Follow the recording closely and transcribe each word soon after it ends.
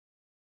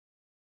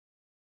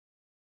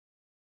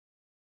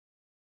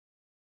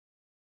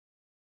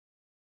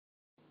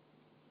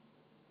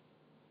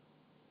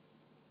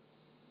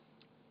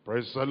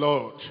Praise the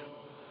Lord.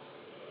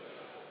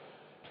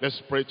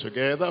 Let's pray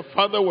together.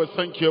 Father, we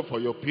thank you for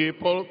your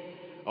people,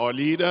 our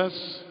leaders,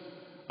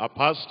 our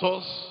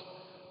pastors,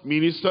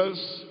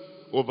 ministers,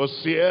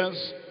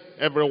 overseers,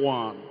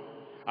 everyone,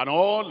 and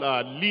all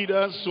our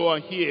leaders who are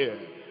here,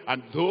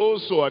 and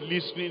those who are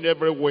listening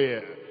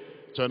everywhere.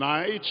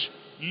 Tonight,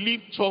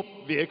 lift up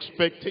the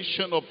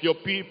expectation of your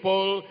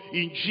people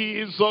in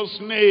Jesus'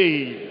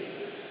 name.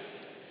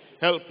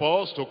 Help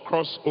us to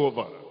cross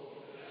over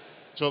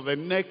to the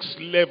next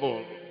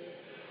level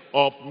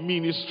of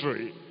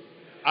ministry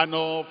and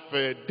of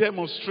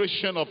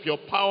demonstration of your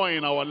power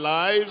in our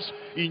lives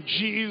in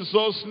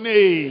Jesus'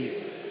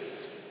 name.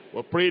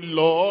 We pray,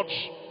 Lord,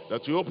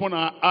 that you open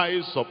our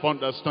eyes of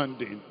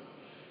understanding.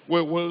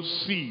 We will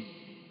see,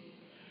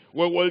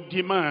 we will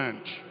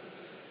demand,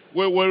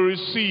 we will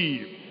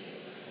receive.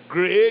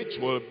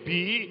 Great will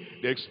be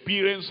the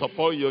experience of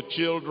all your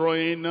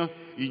children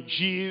in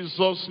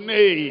Jesus'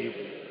 name.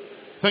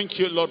 Thank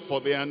you, Lord, for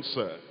the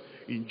answer.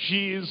 In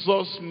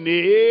Jesus'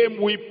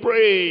 name we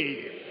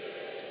pray.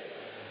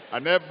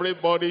 And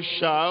everybody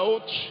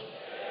shout,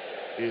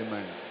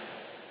 Amen.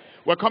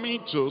 We're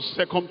coming to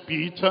 2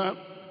 Peter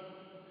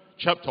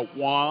chapter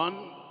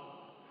 1,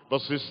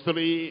 verses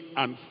 3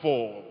 and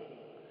 4.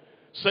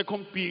 2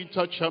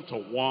 Peter chapter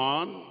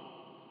 1,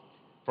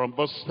 from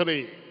verse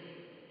 3.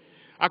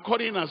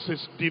 According as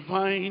his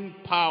divine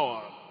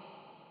power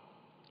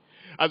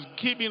has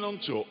given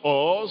unto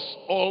us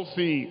all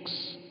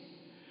things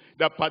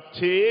that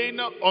pertain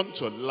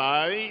unto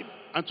life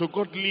and to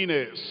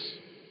godliness,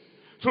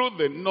 through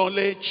the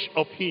knowledge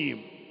of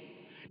him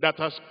that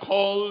has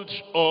called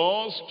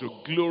us to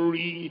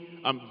glory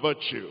and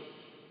virtue,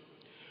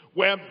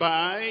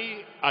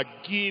 whereby are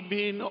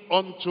given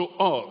unto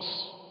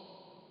us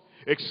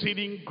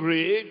exceeding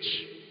great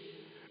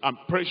and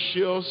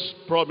precious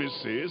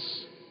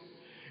promises,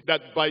 that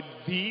by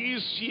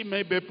these ye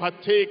may be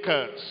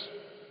partakers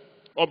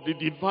of the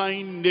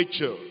divine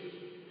nature,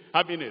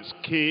 having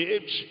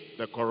escaped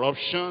the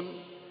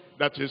corruption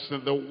that is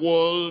in the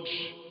world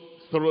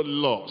through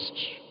lust.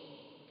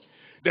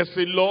 There's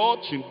a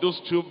lot in those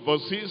two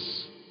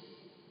verses.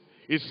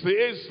 It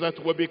says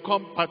that we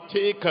become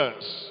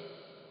partakers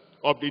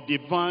of the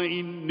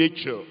divine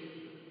nature.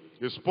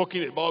 It's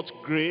spoken about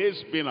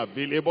grace being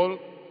available.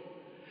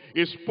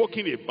 It's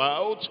spoken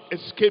about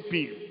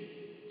escaping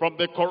from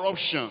the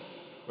corruption,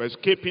 or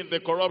escaping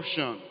the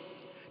corruption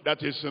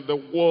that is in the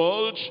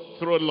world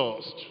through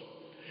lust.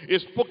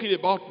 It's spoken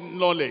about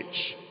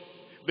knowledge,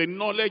 the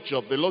knowledge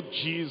of the Lord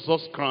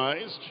Jesus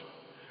Christ,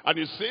 and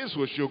it says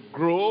we should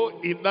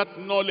grow in that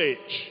knowledge.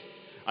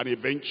 And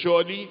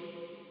eventually,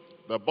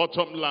 the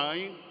bottom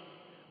line,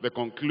 the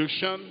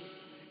conclusion,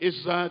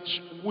 is that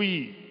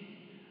we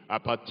are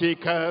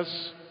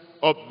partakers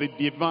of the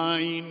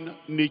divine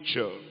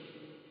nature.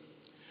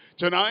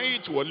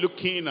 Tonight we're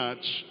looking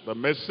at the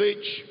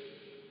message,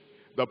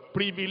 the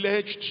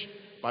privileged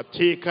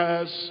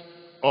partakers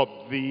of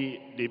the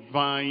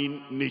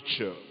divine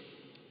nature.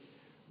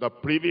 The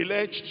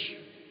privileged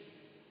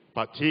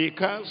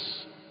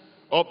partakers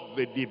of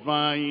the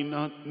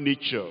divine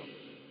nature.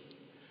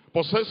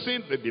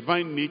 Possessing the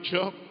divine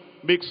nature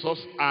makes us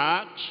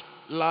act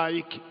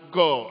like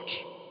God.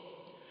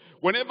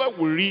 Whenever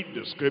we read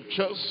the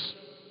scriptures,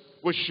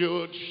 we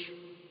should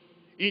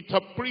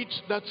interpret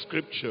that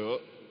scripture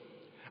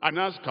and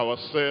ask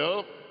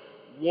ourselves,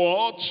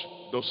 what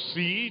does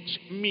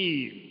it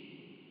mean?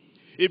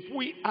 If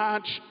we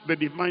add the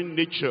divine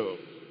nature,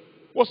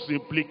 what's the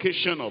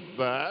implication of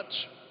that?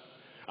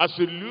 As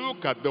we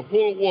look at the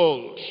whole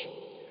world,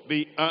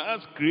 the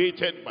earth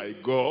created by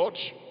God,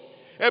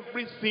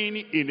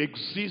 everything in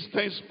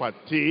existence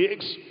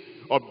partakes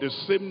of the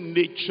same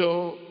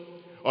nature,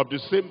 of the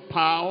same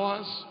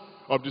powers,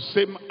 of the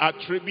same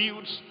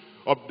attributes,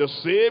 of the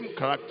same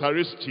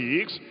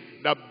characteristics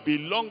that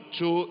belong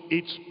to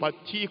its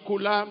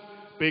particular,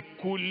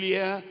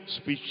 peculiar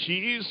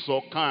species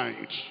or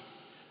kind.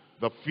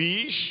 The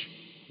fish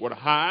will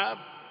have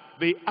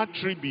the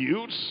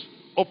attributes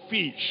of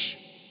fish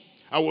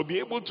and will be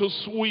able to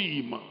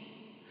swim.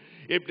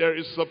 If there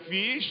is a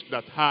fish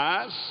that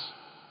has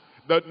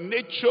the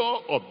nature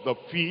of the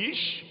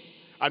fish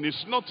and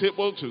is not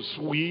able to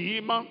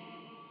swim,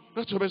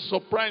 that will be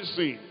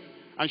surprising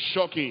and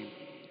shocking.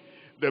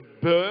 The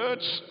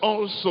birds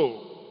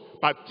also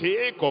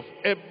partake of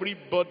every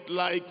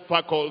bird-like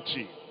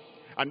faculty,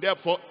 and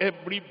therefore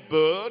every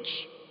bird,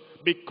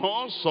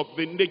 because of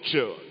the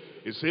nature,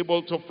 is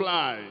able to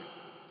fly.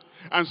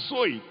 And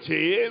so it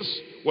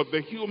is with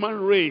the human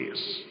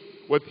race,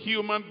 with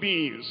human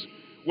beings.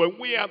 When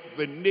we have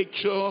the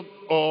nature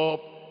of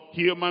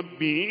human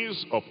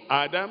beings, of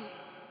Adam,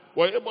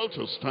 we're able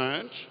to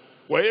stand,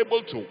 we're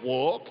able to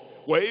walk,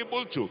 we're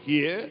able to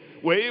hear,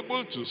 we're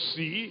able to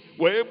see,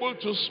 we're able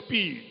to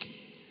speak.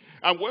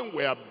 And when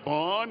we are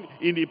born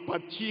in a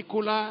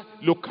particular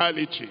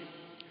locality,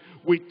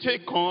 we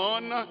take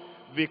on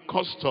the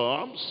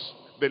customs,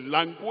 the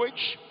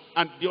language,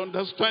 and the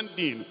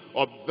understanding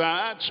of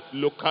that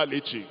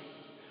locality.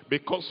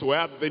 because we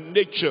have the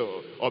nature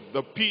of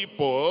the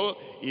people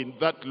in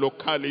that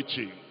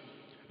locality.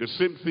 The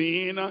same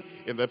thing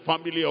in the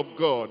family of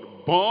God.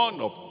 Born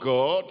of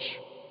God,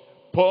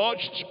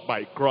 purged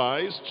by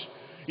Christ,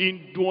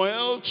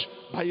 indwelt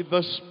by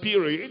the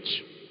Spirit,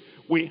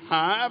 we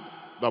have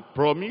the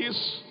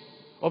promise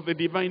of the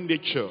divine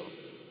nature.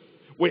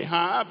 We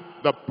have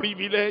the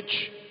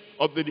privilege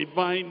of the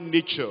divine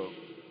nature.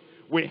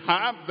 We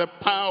have the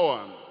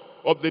power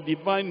of the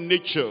divine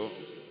nature.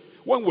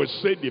 When we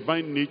say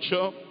divine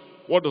nature,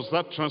 what does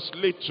that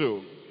translate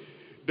to?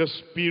 The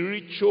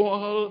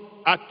spiritual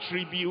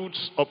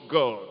attributes of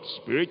God,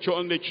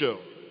 spiritual nature.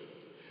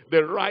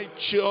 The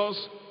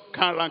righteous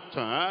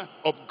character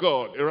of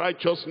God, a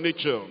righteous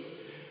nature.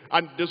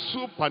 And the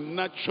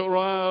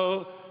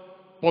supernatural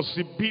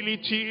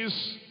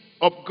possibilities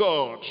of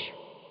God,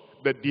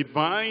 the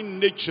divine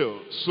nature,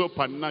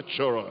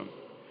 supernatural.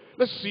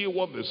 Let's see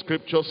what the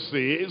scripture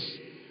says.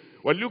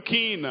 We're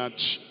looking at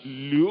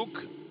Luke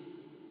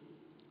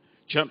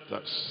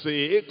chapter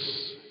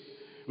 6,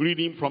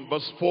 reading from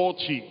verse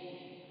 40.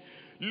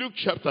 Luke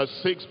chapter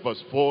 6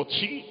 verse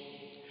 40.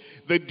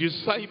 The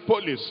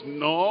disciple is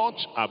not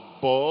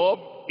above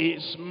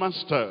his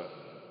master,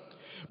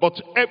 but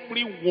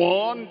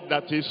everyone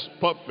that is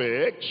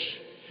perfect,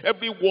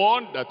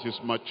 everyone that is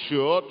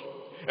matured,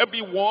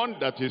 everyone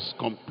that is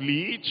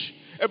complete,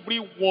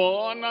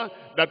 everyone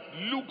that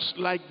looks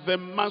like the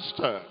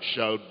master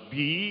shall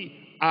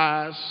be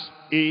as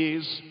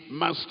his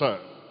master.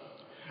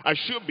 I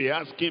should be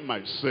asking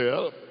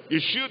myself, you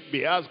should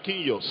be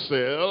asking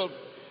yourself,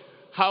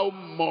 how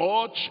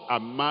much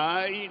am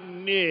I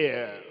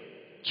near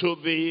to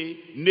the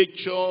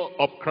nature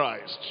of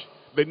Christ,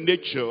 the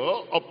nature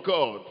of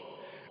God?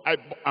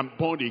 I'm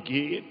born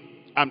again,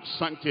 I'm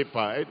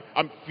sanctified,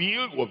 I'm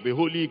filled with the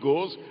Holy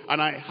Ghost,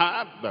 and I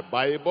have the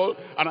Bible,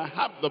 and I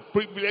have the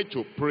privilege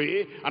to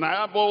pray, and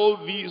I have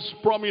all these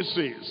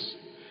promises.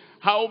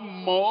 How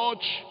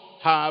much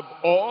have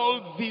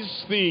all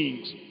these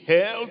things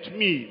helped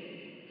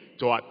me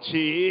to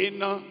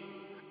attain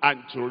and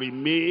to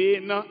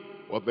remain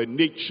with the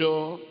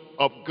nature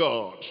of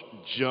God?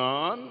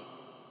 John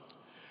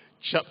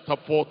chapter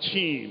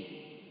 14.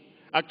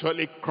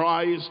 Actually,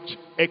 Christ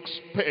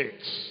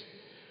expects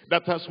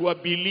that as we're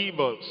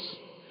believers,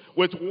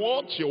 with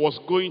what he was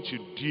going to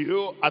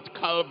do at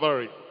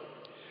Calvary,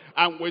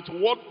 and with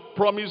what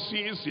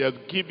promises he has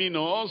given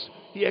us,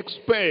 he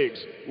expects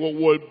we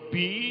will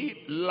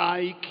be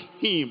like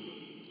him.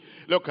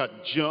 Look at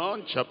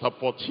John chapter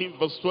 14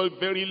 verse 12.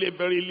 Verily,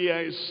 verily,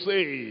 I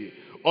say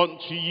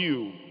unto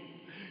you,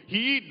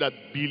 he that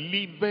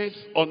believeth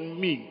on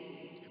me,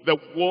 the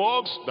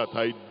works that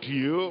I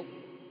do,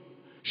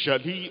 shall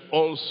he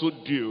also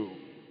do.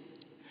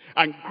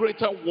 And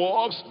greater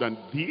works than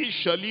these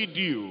shall he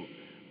do,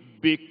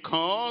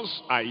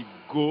 because I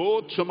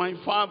go to my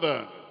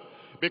Father.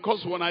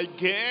 Because when I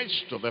get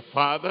to the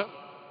Father,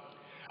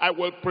 I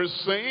will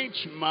present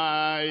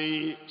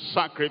my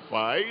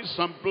sacrifice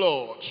and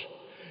blood,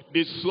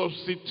 the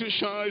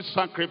substitutionary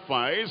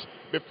sacrifice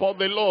before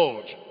the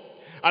Lord.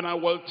 And I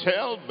will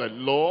tell the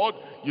Lord,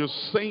 you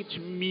sent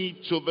me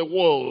to the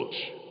world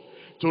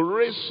to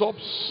raise up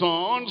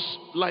sons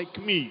like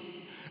me,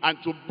 and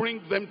to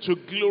bring them to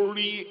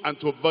glory and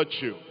to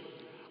virtue.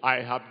 I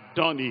have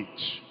done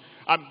it.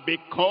 And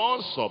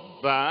because of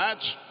that,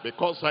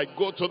 because I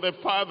go to the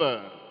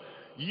Father,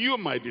 you,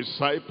 my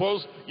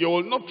disciples, you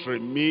will not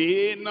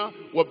remain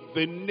with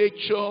the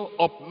nature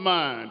of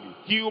man,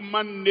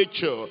 human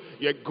nature.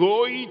 You're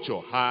going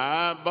to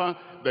have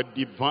the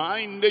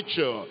divine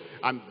nature,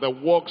 and the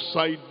works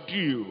I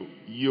do,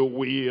 you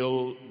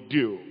will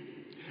do.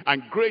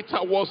 And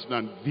greater works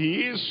than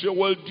these you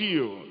will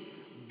do,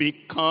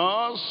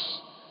 because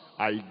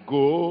I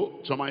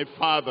go to my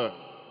Father.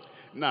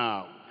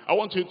 Now, I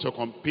want you to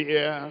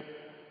compare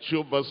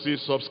two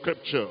verses of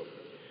scripture.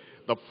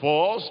 The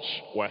first,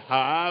 we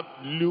have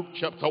Luke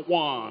chapter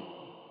 1,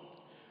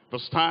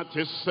 verse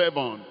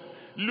 37.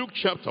 Luke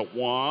chapter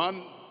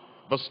 1,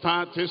 verse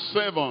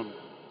 37.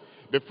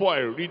 Before I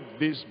read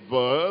this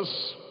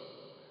verse,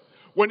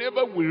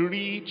 whenever we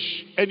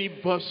reach any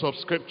verse of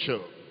scripture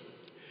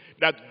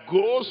that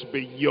goes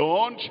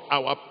beyond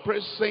our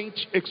present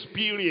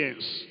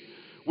experience,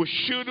 we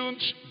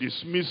shouldn't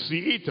dismiss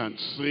it and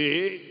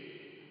say,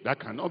 that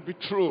cannot be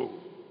true,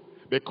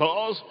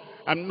 because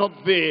I'm not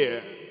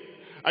there.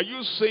 Are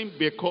you saying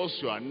because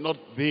you are not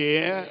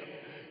there,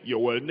 you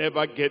will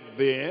never get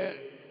there?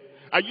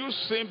 Are you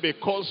saying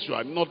because you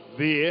are not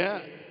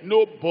there,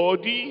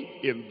 nobody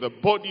in the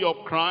body of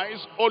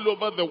Christ all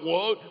over the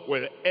world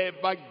will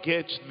ever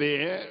get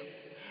there?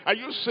 Are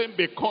you saying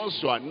because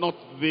you are not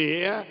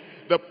there,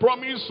 the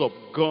promise of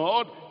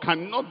God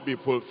cannot be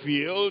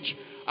fulfilled?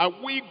 Are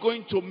we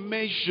going to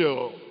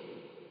measure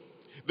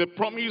the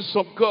promise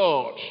of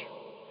God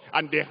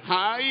and the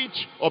height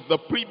of the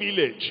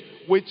privilege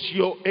with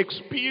your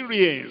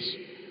experience?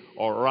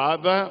 Or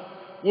rather,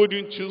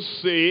 wouldn't you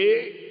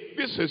say,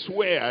 this is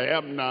where I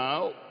am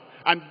now,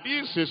 and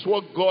this is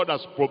what God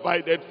has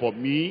provided for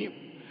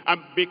me,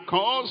 and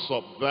because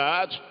of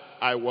that,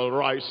 I will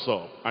rise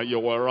up, and you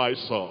will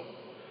rise up.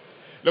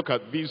 Look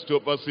at these two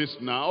verses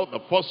now. The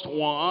first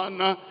one,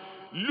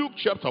 Luke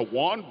chapter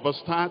 1,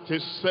 verse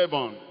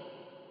 37.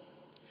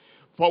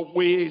 For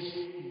with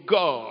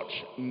God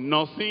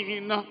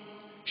nothing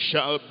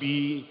shall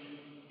be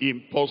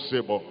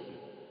impossible.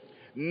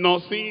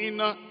 Nothing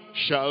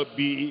shall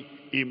be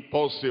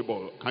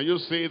impossible. Can you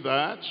say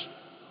that?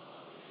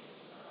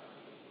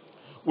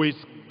 With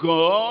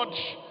God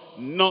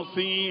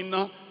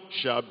nothing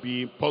shall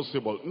be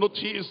impossible.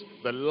 Notice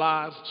the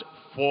last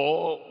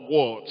 4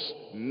 words.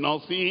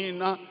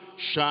 Nothing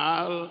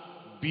shall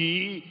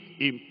be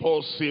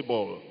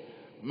impossible.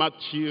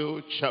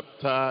 Matthew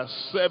chapter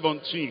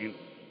 17.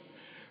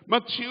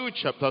 Matthew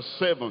chapter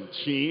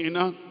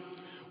 17,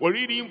 we're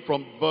reading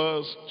from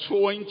verse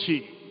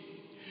 20.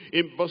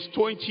 In verse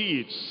 20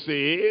 it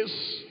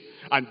says,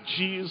 and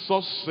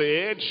Jesus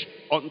said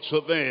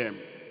unto them,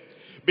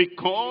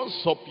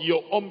 because of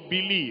your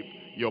unbelief,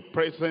 your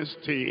present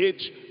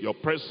state, your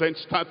present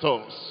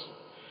status,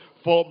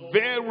 for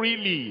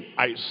verily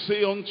I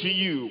say unto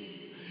you,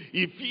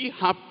 if ye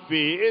have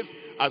faith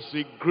as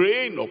a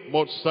grain of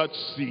mustard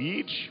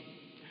seed,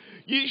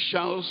 ye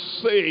shall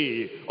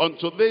say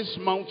unto this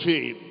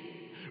mountain,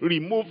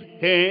 remove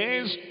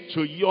hence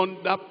to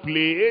yonder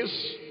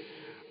place,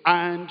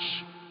 and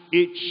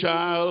it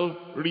shall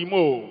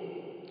remove.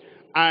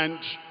 And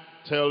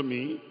tell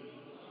me,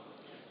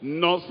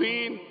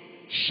 nothing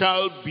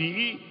shall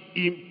be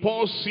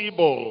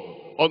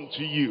impossible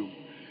unto you.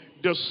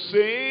 The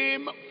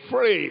same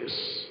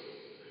phrase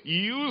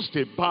used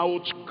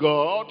about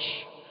God,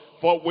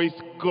 for with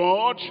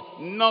God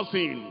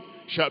nothing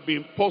shall be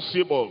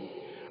impossible,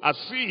 as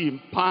he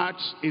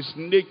imparts his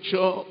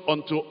nature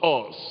unto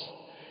us,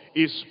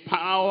 his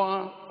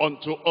power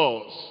unto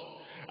us,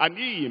 and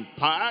he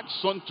imparts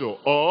unto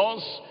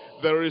us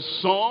the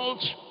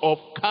result of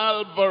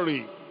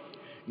Calvary.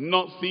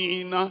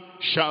 Nothing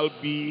shall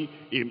be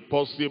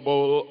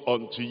impossible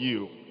unto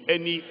you.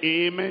 Any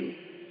amen?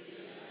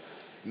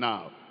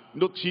 Now,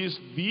 notice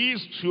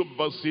these 2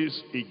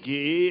 verses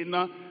again.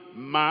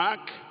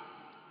 Mark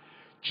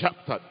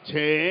chapter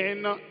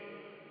 10,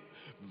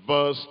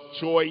 verse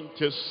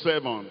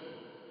 27.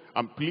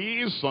 And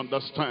please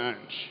understand,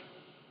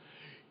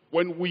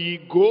 when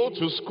we go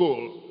to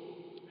school,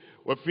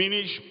 we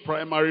finish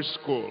primary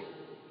school,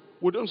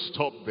 we don't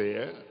stop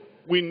there.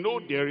 We know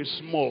there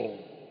is more.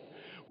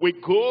 We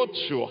go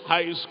to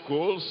high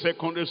school,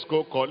 secondary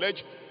school,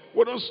 college,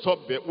 we don't stop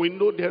there. We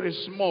know there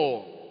is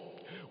more.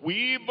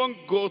 We even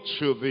go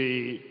to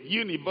the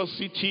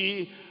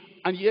university,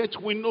 and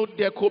yet we know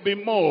there could be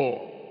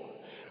more.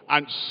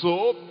 And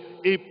so,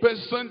 a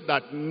person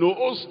that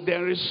knows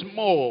there is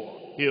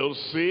more, he'll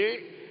say,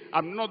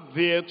 I'm not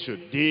there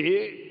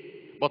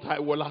today, but I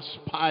will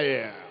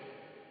aspire.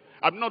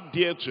 I'm not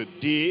there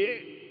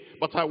today,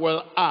 but I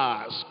will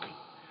ask.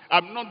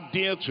 I'm not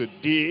there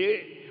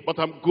today, but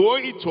I'm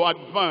going to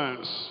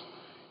advance.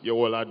 You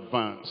will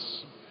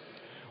advance.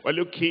 We're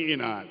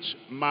looking at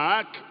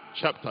Mark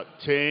chapter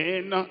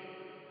 10,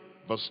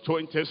 verse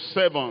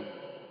 27.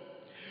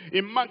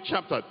 In Mark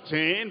chapter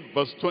 10,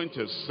 verse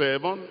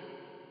 27,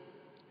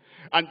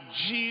 and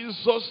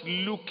Jesus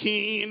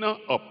looking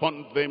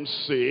upon them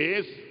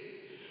saith,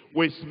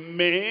 with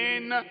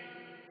men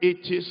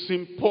it is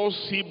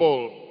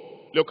impossible.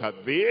 Look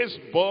at this,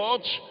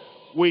 but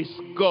with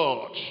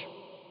God.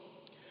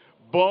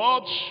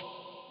 But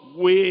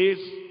with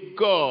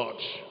God,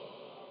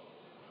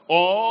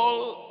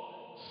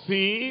 all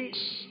things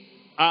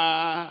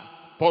are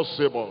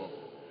possible.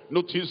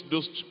 Notice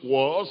those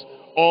words,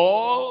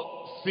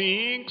 all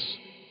things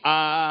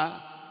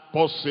are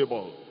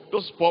possible.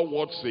 Those 4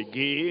 words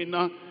again,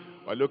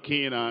 we're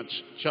looking at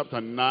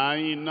chapter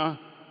 9,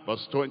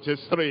 verse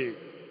 23.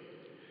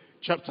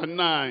 Chapter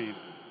 9,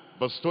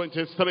 verse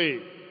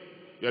 23.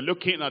 You're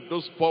looking at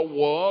those 4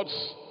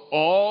 words,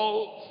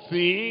 all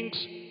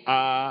things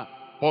are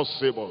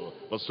possible.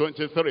 Verse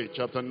 23,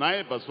 chapter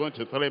 9, verse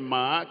 23,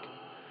 Mark.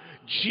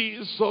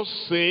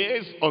 Jesus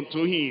says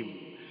unto him,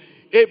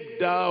 if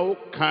thou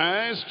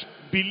canst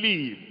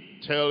believe,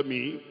 tell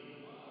me,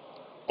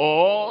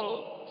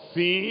 all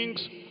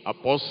things are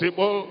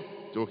possible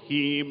to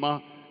him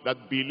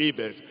that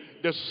believeth.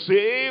 The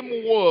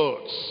same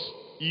words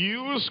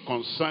used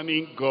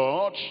concerning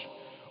God,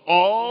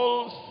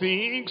 all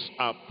things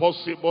are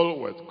possible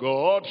with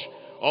God,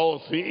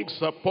 all things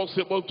are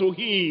possible to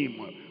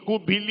him who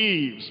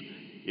believes.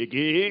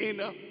 Again,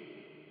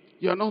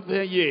 you're not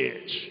there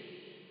yet.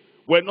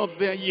 We're not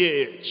there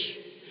yet.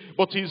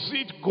 But is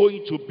it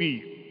going to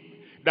be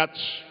that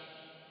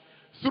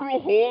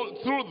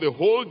through the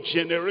whole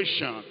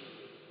generation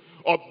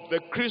of the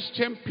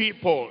Christian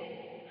people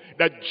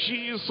that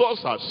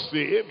Jesus has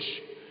saved,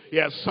 he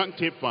has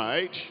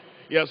sanctified,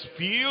 he has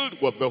filled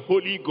with the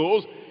Holy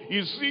Ghost,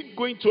 is it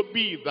going to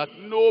be that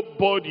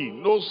nobody,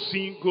 no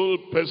single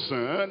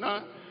person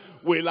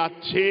will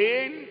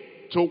attain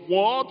to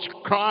what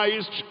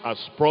Christ has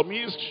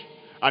promised?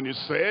 And he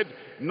said,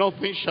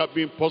 nothing shall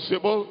be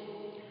impossible.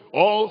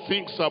 All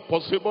things are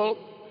possible.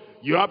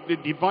 You have the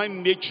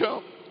divine nature.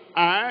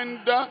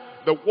 And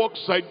the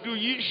works I do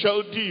ye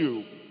shall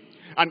do,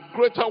 and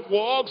greater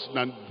works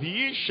than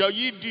these shall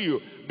ye do,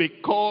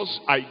 because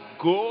I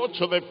go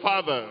to the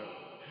Father.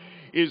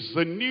 Is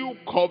the new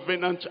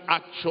covenant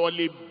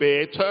actually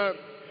better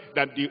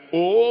than the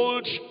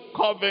old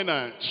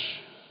covenant?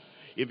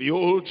 In the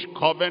old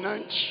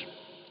covenant,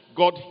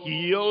 God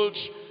healed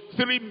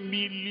 3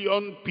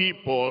 million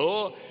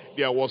people.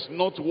 There was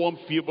not one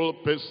feeble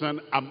person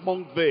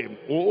among them.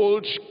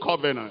 Old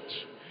covenant.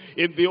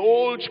 In the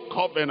old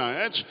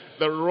covenant,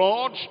 the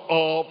rod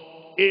of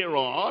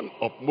Aaron,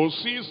 of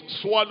Moses,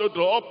 swallowed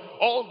up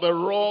all the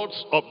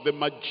rods of the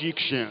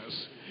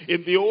magicians.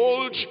 In the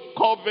old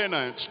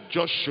covenant,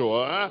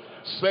 Joshua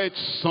said,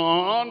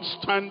 son,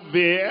 stand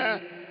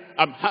there.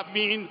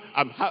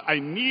 I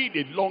need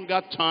a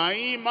longer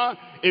time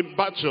in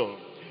battle.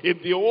 In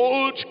the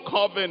old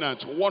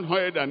covenant,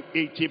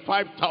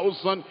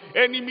 185,000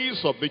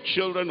 enemies of the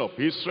children of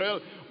Israel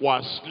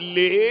were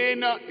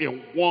slain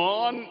in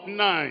one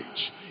night.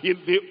 In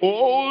the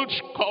old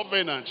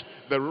covenant,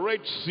 the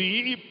Red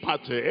Sea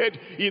parted.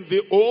 In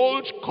the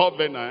old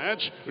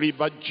covenant,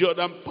 River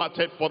Jordan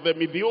parted for them.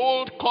 In the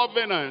old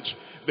covenant,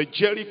 the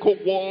Jericho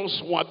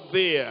walls were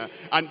there,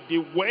 and they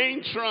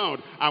went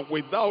round, and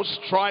without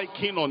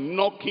striking or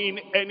knocking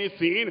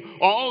anything,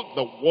 all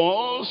the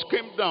walls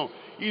came down.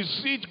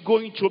 Is it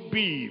going to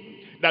be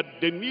that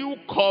the new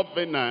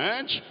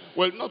covenant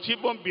will not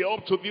even be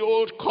up to the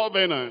old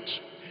covenant?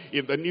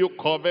 In the new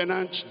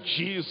covenant,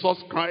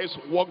 Jesus Christ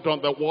walked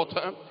on the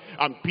water,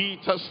 and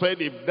Peter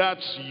said, if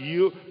that's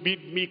you,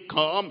 bid me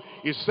come.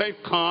 He said,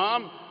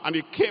 come, and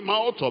he came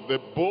out of the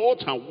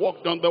boat and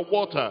walked on the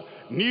water.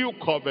 New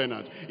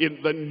covenant. In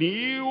the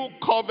new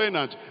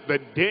covenant, the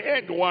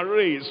dead were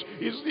raised.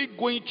 Is it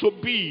going to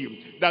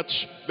be that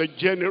the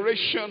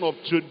generation of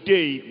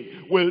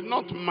today will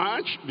not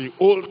match the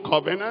old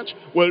covenant,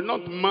 will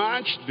not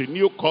match the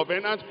new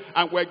covenant,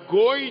 and we're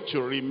going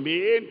to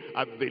remain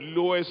at the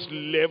lowest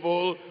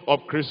level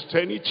of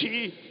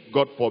Christianity?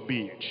 God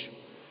forbid.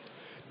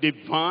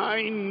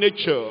 Divine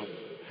nature,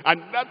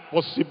 and that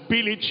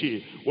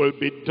possibility will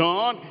be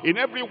done in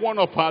every one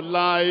of our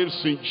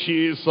lives in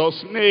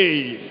Jesus'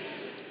 name.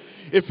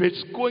 If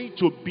it's going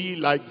to be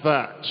like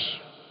that,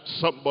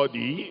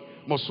 somebody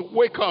must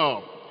wake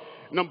up.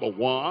 Number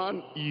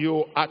one,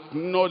 you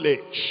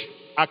acknowledge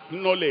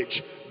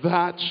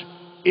that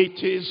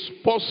it is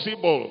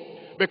possible.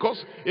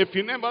 Because if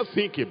you never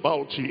think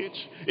about it,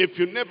 if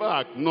you never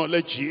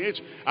acknowledge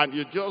it, and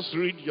you just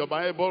read your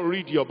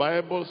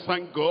Bible,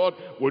 thank God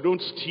we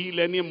don't steal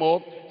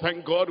anymore.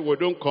 Thank God we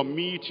don't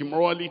commit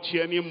immorality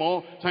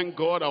anymore. Thank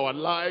God our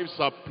lives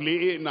are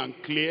plain and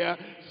clear.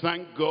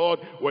 Thank God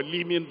we're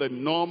living the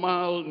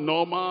normal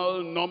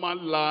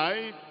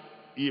life.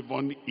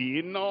 Even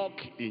Enoch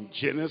in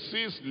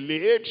Genesis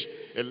lived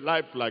a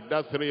life like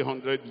that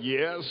 300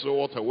 years. So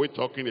what are we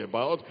talking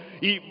about?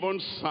 Even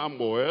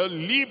Samuel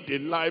lived a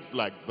life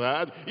like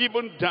that.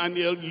 Even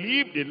Daniel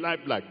lived a life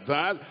like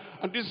that.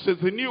 And this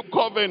is the new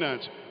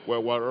covenant where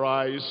we'll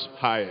rise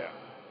higher.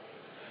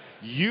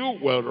 You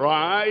will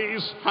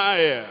rise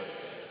higher.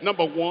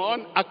 Number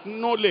one,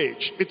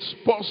 acknowledge it's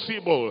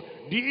possible.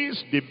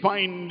 This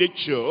divine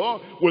nature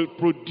will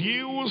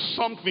produce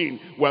something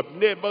we have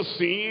never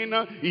seen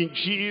in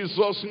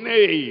Jesus'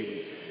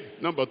 name.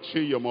 Number two,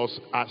 you must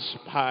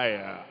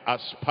aspire.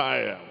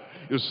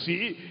 You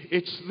see,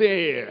 it's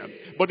there.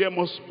 But there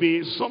must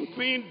be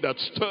something that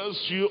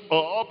stirs you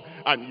up,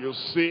 and you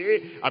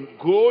say, I'm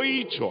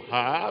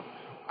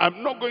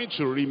not going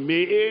to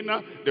remain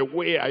the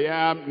way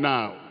I am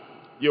now.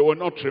 You will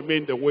not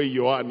remain the way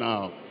you are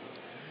now.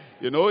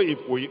 You know, if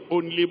we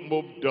only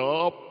moved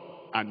up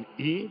an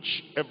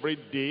inch every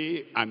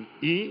day, an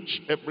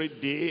inch every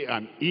day,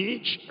 an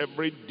inch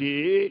every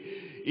day,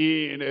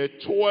 in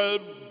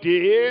 12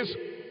 days,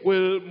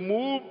 we'll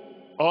move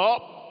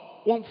up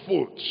 1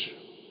 foot.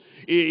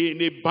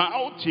 In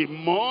about a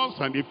month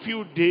and a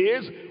few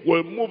days,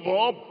 we'll move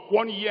up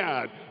 1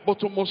 yard.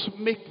 But we must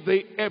make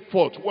the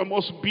effort. We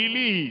must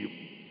believe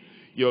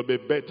you'll be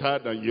better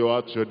than you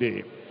are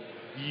today.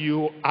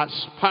 You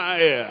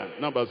aspire.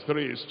 Number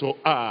three is to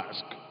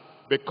ask.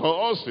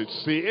 Because it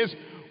says,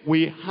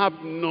 we have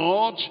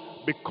not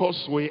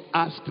because we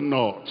ask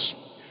not.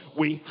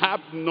 We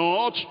have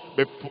not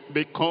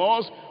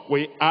because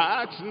we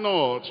ask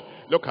not.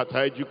 Look at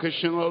our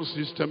educational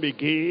system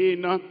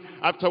again.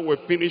 After we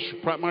finish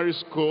primary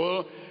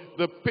school,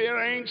 the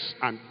parents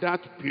and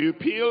that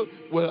pupil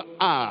will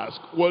ask,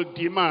 will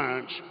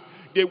demand.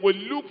 They will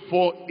look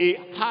for a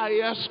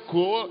higher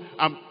school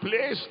and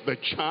place the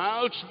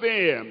child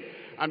there.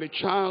 And the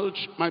child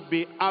might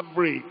be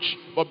average.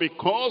 But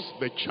because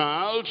the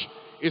child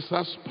is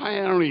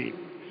aspiring,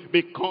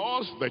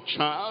 because the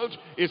child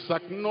is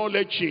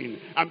acknowledging,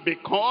 and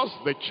because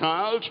the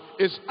child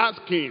is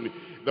asking,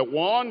 the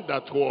one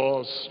that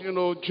was,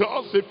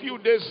 just a few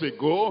days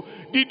ago,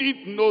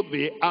 didn't know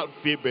the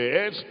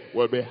alphabet,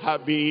 will be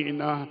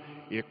having a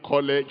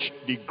college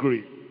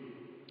degree.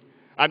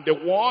 And the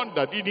one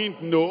that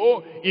didn't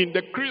know in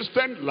the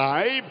Christian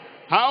life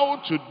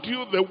how to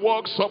do the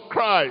works of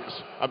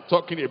Christ. I'm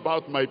talking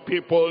about my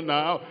people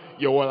now.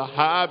 You will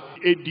have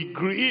a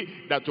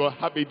degree that will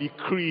have a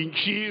decree in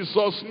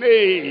Jesus'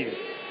 name.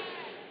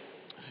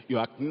 You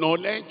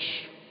acknowledge,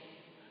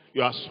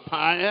 you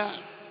aspire,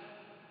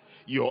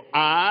 you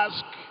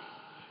ask,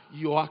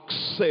 you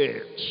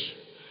accept.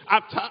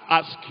 After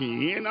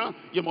asking,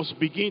 you must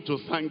begin to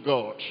thank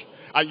God.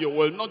 And you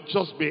will not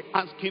just be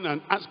asking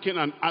and asking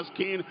and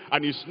asking,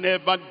 and it's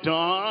never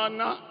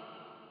done.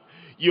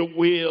 You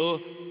will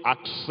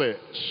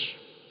accept.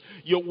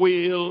 You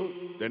will,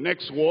 the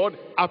next word,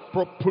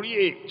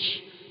 appropriate.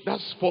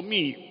 That's for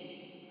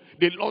me.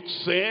 The Lord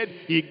said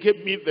he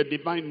gave me the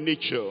divine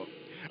nature.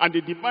 And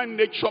the divine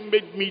nature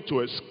made me to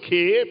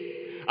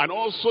escape, and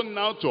also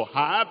now to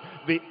have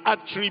the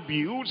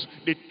attributes,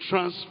 the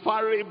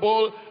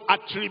transferable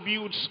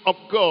attributes of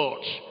God.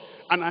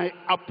 And I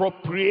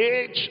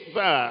appropriate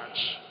that.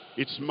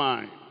 It's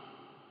mine.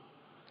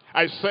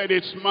 I said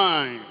it's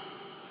mine.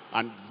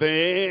 And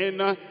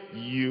then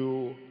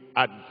you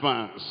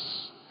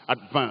advance.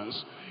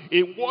 Advance.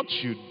 In what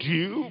you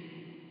do,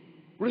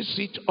 raise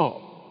it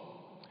up.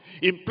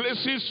 In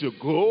places you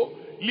go,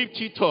 lift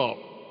it up.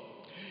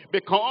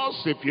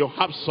 Because if you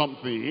have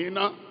something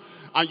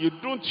and you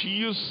don't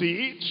use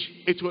it,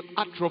 it will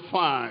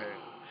atrophy.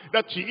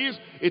 That is,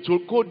 it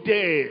will go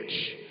dead.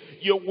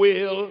 You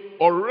will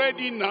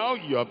already now,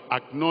 you have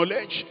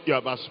acknowledged, you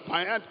have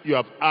aspired, you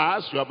have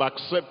asked, you have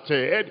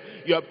accepted,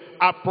 you have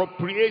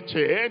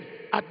appropriated,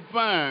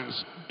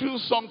 advance, do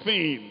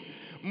something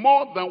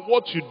more than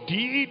what you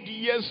did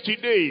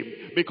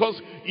yesterday.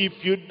 Because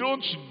if you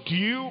don't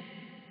do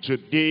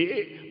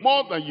today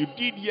more than you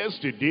did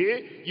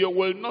yesterday, you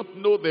will not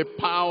know the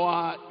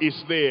power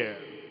is there.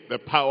 The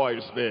power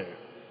is there.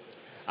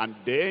 And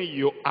then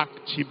you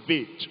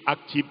activate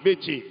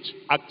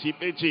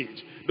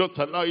it. Don't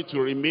allow it to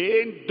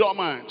remain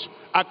dormant.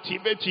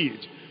 Activate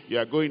it. You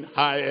are going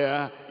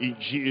higher in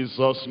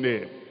Jesus'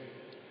 name.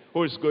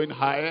 Who is going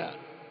higher?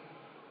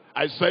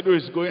 I said, who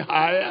is going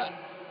higher?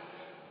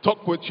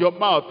 Talk with your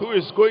mouth. Who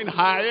is going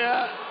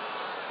higher?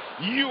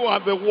 You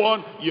are the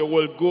one. You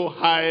will go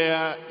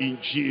higher in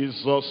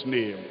Jesus'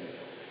 name.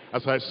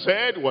 As I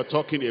said, we're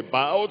talking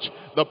about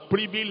the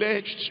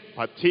privileged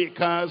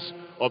partakers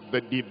of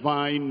the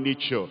divine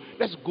nature.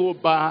 Let's go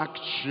back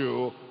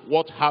to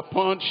what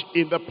happened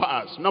in the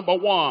past. Number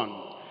one,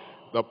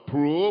 the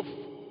proof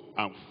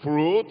and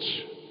fruit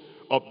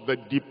of the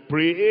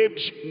depraved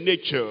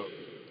nature.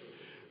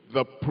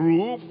 The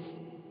proof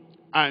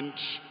and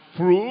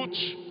fruit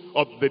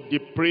of the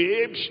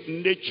depraved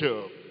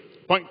nature.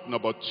 Point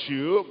number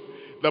two,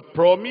 the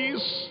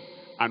promise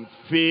and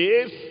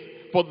faith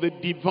for the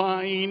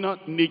divine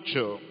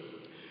nature.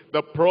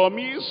 The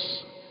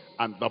promise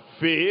and the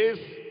faith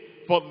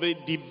for the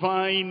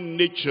divine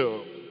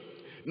nature.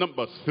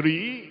 Number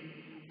three,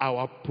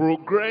 our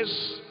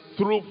progress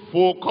through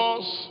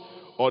focus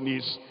on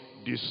his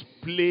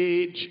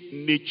displayed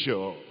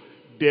nature,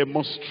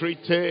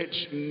 demonstrated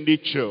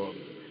nature,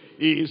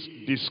 his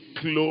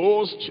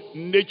disclosed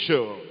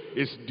nature,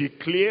 his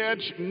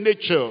declared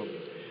nature.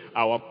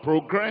 Our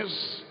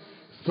progress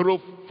through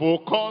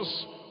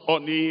focus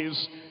on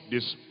his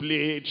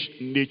displayed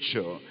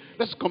nature.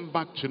 Let's come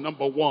back to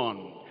number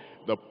one,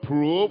 the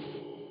proof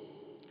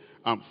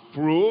and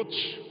fruit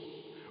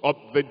of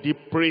the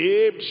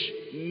depraved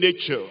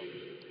nature.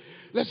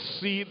 Let's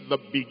see the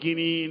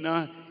beginning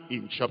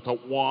in chapter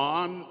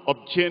 1 of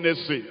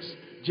Genesis.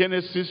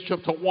 Genesis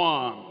chapter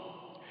 1,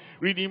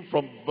 reading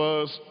from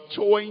verse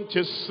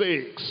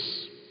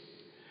 26.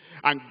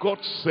 And God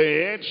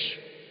said,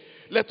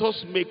 let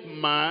us make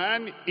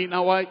man in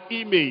our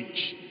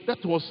image.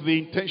 That was the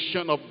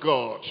intention of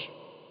God.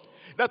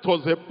 That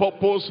was the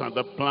purpose and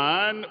the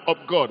plan of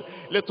God.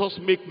 Let us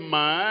make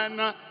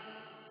man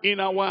in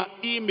our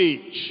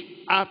image,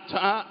 after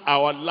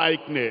our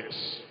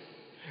likeness.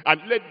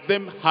 And let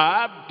them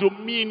have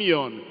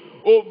dominion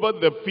over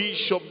the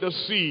fish of the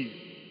sea,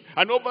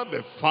 and over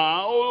the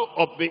fowl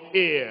of the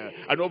air,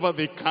 and over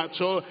the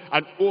cattle,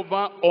 and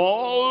over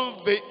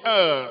all the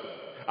earth,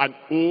 and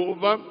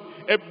over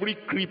every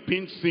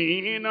creeping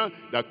thing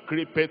that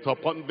creepeth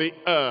upon the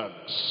earth.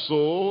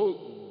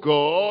 So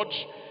God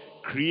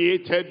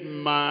created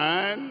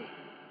man,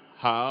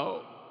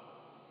 how?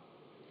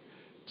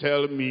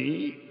 Tell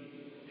me.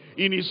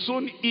 In his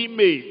own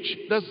image.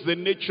 That's the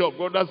nature of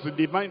God. That's the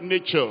divine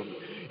nature.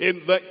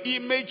 In the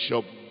image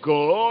of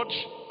God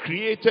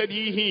created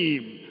he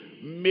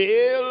him,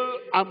 male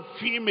and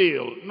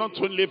female. Not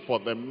only for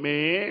the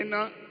men,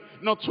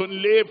 not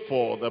only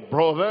for the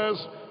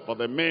brothers, for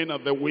the men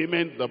and the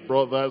women, the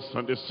brothers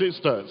and the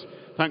sisters.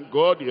 Thank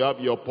God you have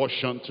your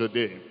portion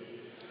today.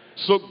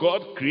 So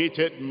God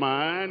created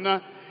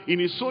man in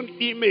his own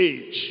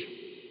image.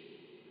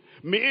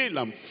 Male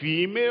and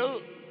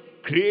female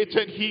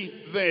created he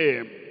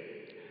them.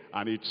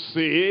 And it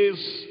says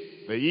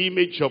the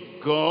image of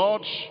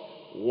God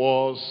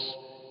was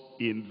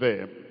in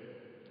them.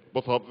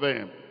 Both of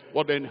them.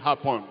 What then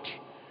happened?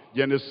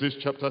 Genesis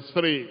chapter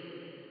 3,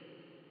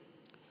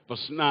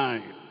 verse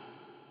 9.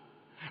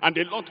 And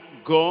the Lord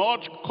God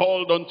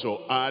called unto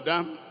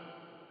Adam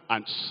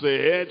and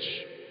said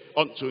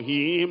unto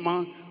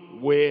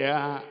him,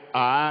 where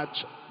art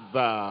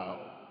thou?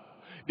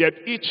 They had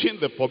eaten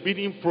the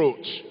forbidden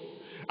fruit,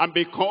 and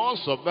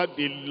because of that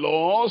they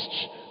lost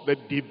the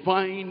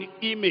divine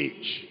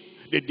image,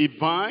 the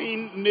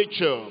divine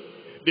nature.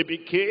 They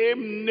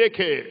became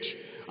naked.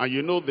 And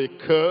you know the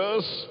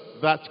curse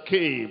that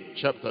came.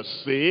 Chapter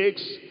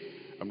 6,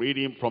 I'm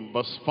reading from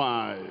verse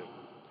 5.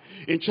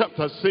 In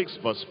chapter 6,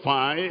 verse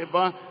 5,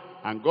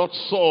 and God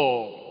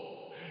saw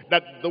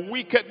that the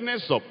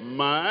wickedness of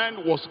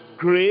man was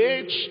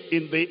great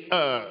in the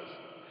earth,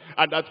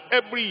 and that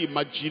every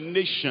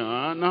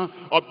imagination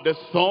of the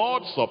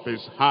thoughts of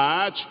his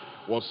heart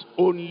was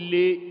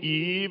only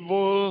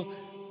evil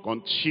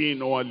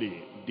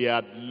continually. They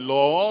had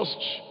lost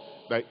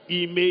the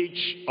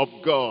image of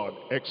God.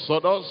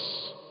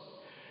 Exodus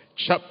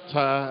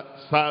chapter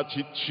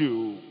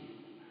 32.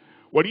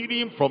 We're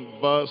reading from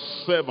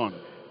verse 7.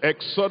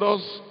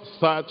 Exodus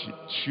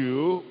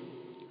 32,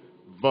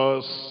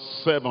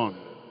 verse 7.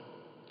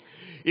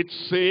 It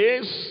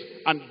says,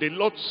 and the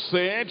Lord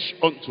said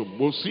unto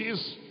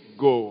Moses,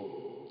 go,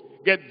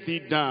 get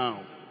thee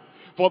down,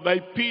 for thy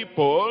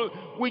people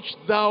which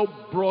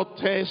thou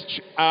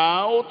broughtest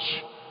out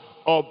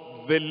of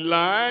the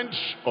land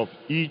of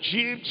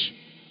Egypt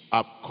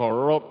have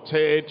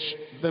corrupted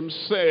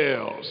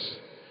themselves.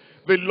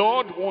 The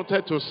Lord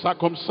wanted to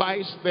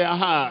circumcise their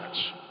heart,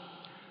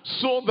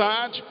 so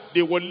that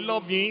they would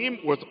love him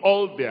with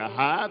all their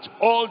heart,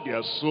 all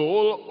their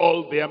soul,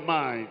 all their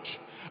mind.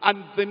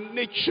 And the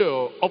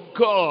nature of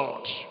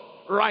God,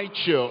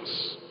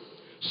 righteous,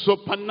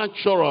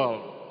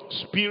 supernatural,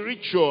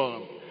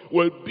 spiritual,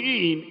 will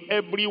be in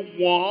every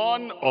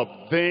one of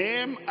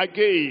them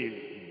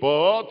again.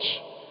 But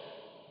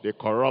they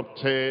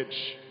corrupted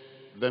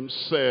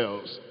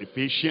themselves.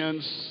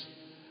 Ephesians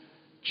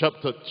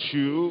chapter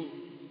 2,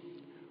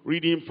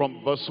 reading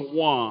from verse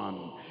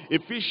 1.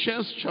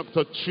 Ephesians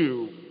chapter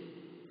 2,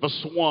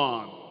 verse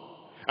 1.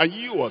 And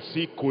you are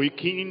he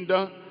quickened,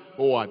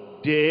 who are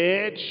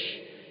dead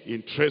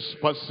in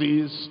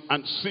trespasses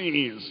and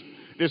sins.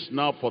 This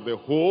now for the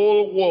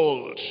whole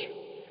world,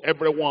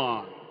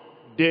 everyone,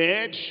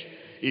 dead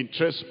in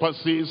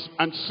trespasses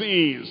and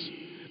sins.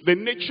 The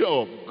nature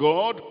of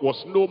God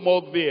was no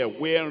more there,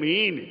 wherein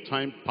in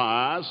time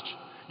past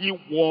he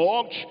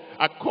walked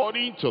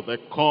according to the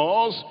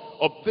course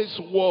of this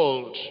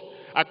world,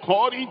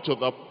 according to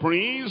the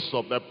prince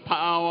of the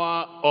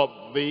power of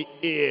the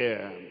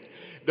air,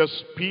 the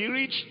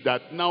spirit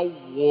that now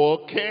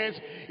walketh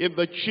in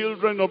the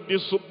children of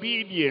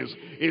disobedience.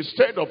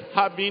 Instead of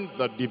having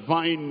the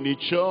divine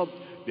nature,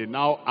 they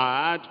now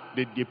add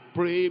the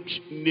depraved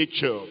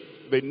nature,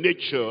 the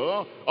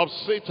nature of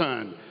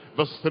Satan.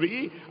 Verse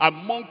 3,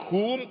 among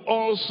whom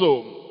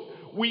also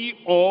we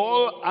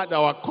all had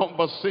our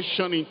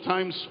conversation in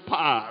times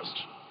past,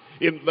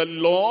 in the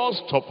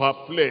lust of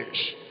our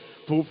flesh,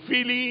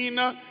 fulfilling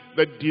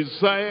the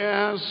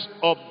desires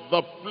of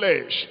the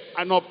flesh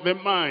and of the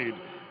mind,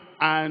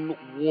 and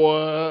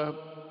were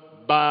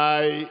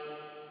by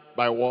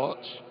what?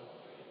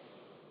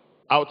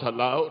 Out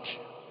aloud.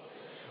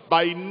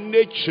 By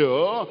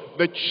nature,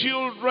 the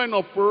children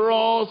of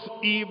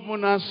wrath,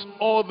 even as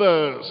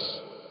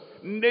others.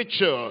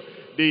 Nature,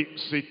 the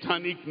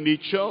satanic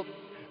nature,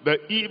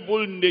 the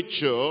evil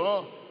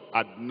nature,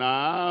 had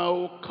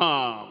now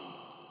come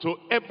to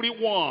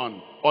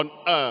everyone on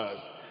earth.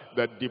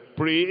 The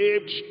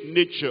depraved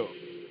nature,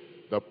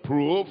 the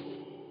proof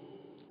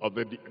of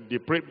the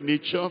depraved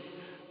nature,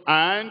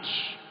 and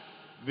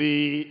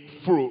the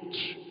fruit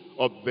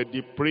of the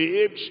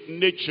depraved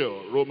nature.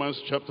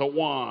 Romans chapter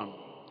 1.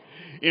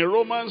 In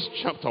Romans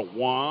chapter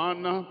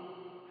 1,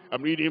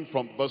 I'm reading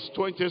from verse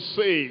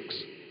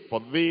 26.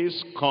 For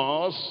this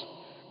cause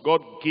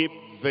God gave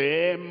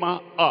them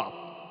up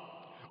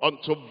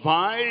unto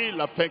vile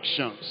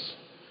affections.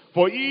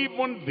 For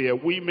even their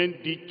women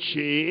did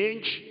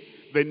change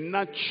the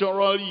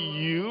natural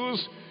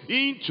use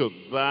into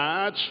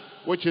that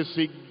which is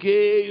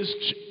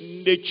against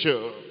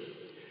nature.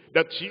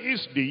 That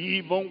is, they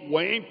even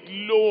went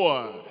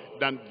lower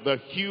than the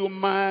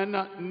human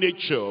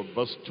nature.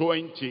 Verse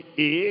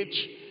 28.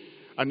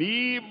 And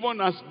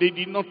even as they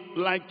did not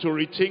like to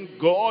retain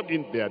God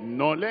in their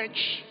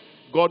knowledge,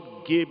 God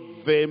gave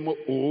them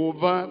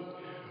over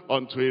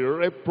unto a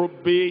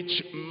reprobate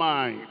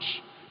mind.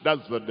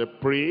 That's the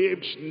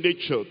depraved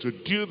nature, to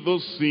do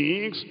those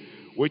things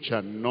which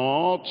are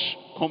not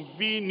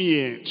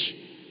convenient.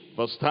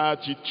 Verse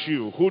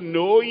 32, who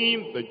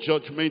knowing the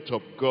judgment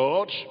of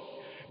God,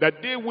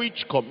 that they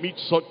which commit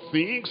such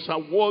things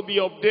are worthy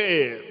of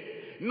death,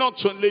 not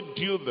only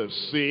do the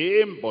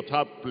same, but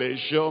have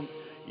pleasure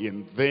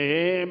in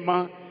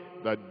them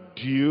that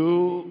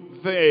do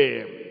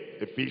them.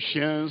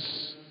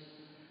 Ephesians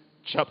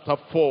chapter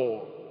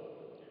 4.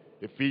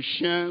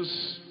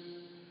 Ephesians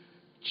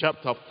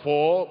chapter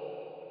 4,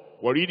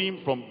 we're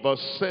reading from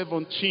verse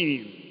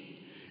 17.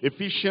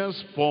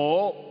 Ephesians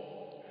 4,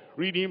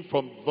 reading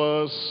from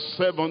verse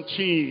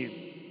 17.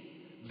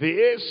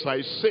 This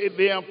I say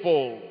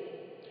therefore,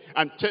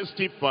 and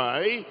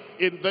testify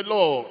in the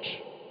Lord,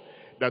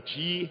 that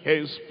ye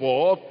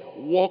henceforth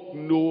walk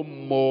no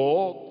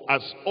more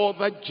as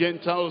other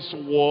Gentiles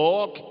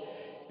walk,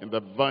 in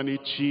the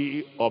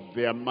vanity of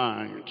their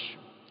mind,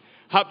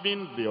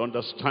 having the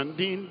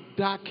understanding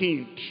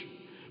darkened,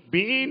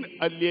 being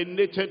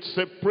alienated,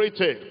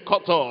 separated,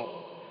 cut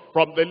off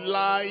from the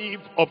life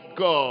of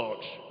God.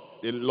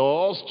 They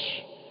lost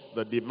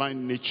the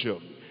divine nature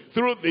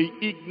through the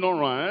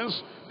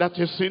ignorance that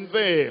is in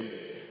them,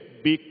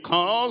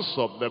 because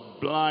of the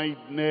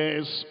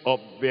blindness of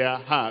their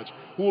heart,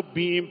 who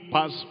being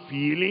past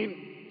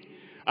feeling,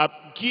 have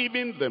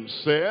given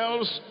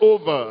themselves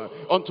over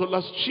unto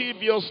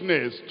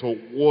lasciviousness, to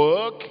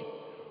work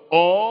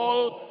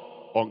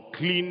all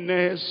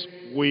uncleanness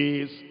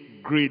with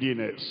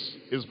greediness.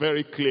 It's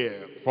very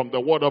clear from the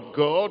word of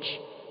God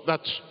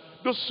that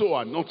those who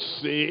are not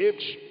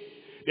saved,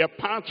 they are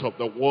part of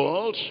the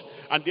world,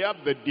 and they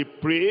have the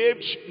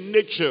depraved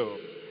nature.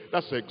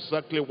 That's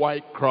exactly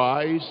why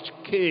Christ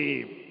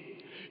came.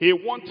 He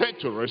wanted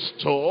to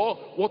restore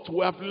what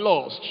we have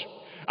lost.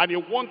 And he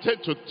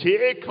wanted to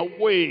take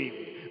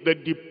away the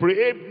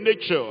depraved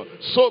nature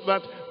so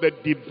that the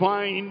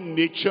divine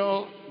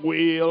nature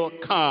will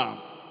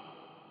come.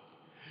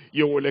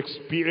 You will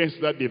experience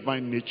that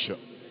divine nature.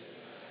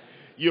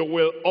 You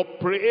will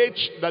operate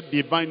that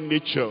divine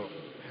nature.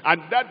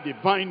 And that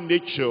divine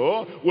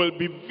nature will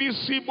be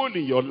visible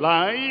in your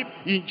life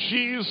in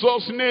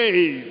Jesus'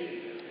 name.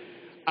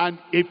 And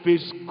if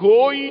it's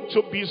going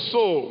to be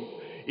so,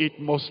 it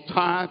must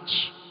start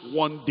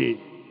one day.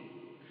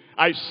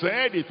 I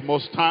said it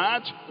must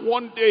start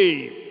one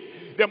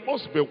day. There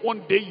must be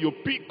one day you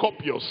pick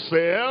up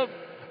yourself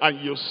and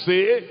you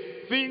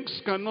say,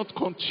 things cannot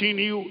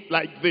continue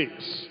like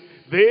this.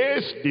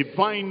 This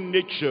divine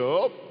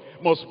nature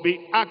must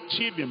be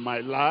active in my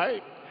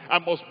life. I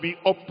must be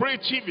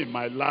operative in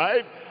my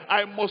life.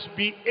 I must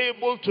be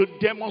able to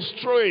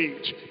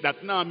demonstrate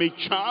that now I'm a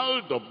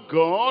child of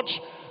God,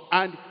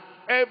 and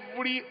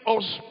every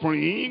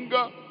offspring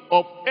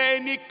of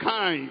any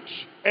kind,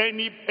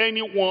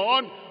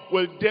 anyone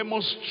will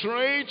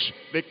demonstrate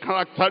the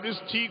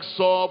characteristics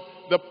of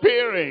the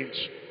parent.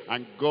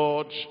 And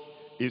God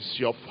is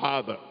your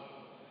Father,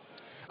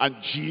 and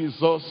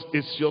Jesus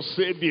is your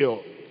Savior,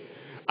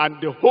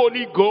 and the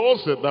Holy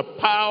Ghost is the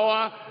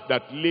power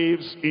that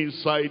lives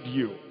inside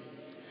you.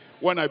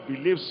 When I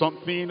believe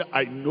something,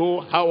 I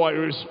know how I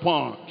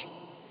respond.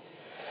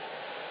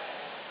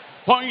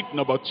 Point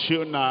number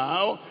 2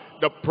 now,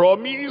 the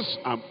promise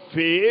and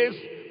faith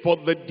for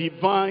the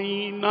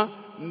divine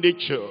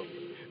nature.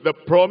 The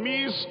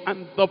promise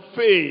and the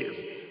faith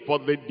for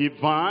the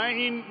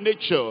divine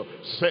nature.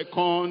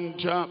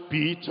 2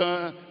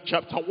 Peter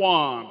chapter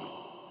 1,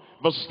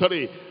 verse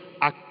 3.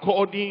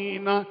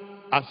 According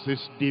as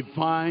his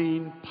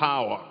divine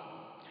power.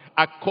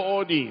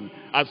 According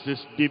as his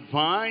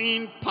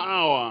divine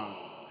power.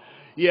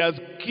 He has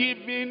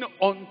given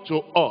unto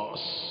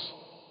us.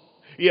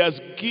 He has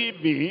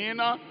given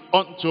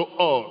unto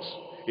us.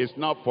 It's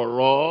now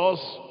for us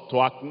to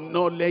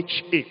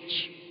acknowledge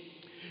it.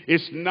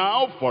 It's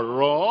now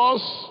for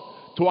us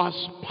to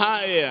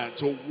aspire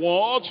to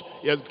what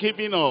he has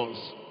given us.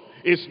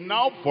 It's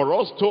now for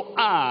us to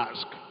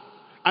ask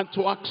and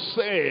to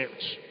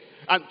accept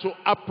and to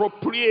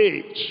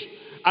appropriate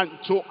and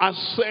to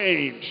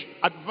ascend,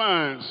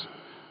 advance,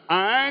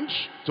 and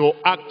to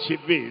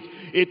activate.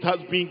 It has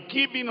been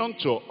given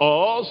unto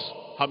us,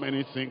 how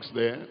many things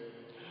there?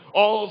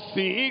 All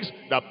things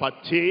that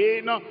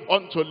pertain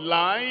unto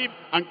life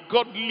and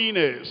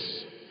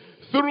godliness,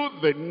 through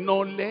the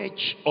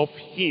knowledge of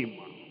him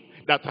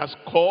that has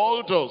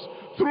called us,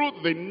 through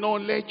the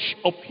knowledge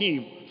of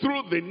him,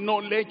 through the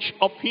knowledge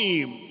of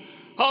him.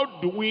 How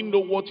do we know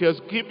what he has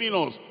given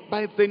us?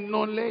 By the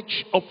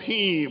knowledge of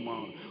him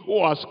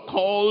who has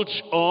called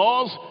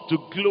us to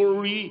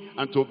glory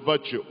and to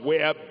virtue,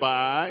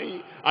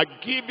 whereby are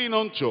given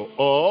unto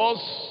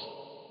us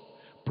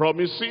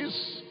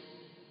promises,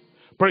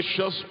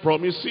 precious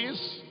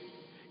promises,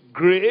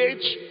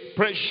 great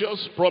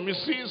precious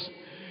promises,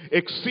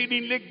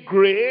 exceedingly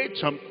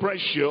great and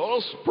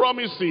precious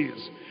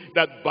promises,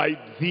 that by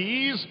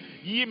these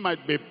ye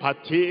might be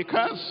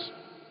partakers,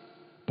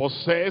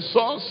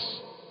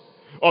 possessors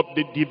of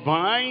the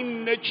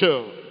divine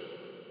nature.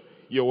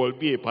 You will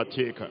be a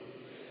partaker.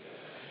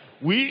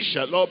 We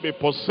shall all be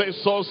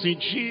possessors in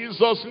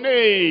Jesus'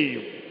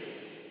 name.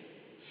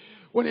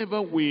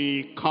 Whenever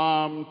we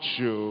come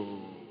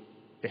to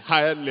a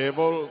higher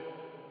level,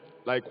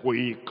 like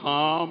we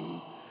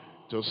come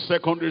to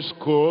secondary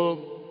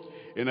school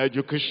in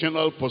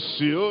educational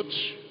pursuit,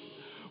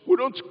 we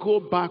don't go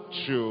back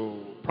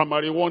to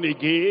primary 1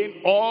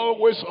 again,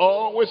 always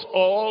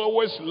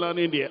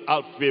learning the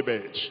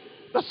alphabet.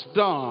 That's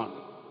done.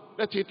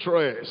 Let it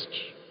rest.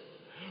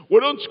 We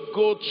don't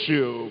go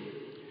to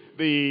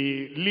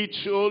the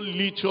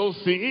little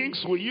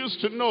things we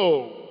used to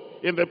know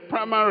in the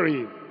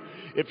primary.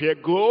 If you're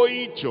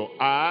going to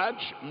add,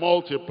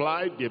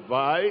 multiply,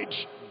 divide,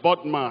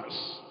 birth mass,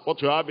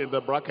 what you have in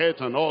the bracket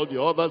and all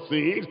the other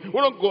things. We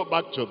don't go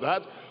back to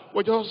that.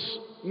 We just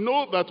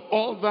know that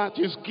all that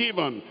is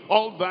given,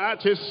 all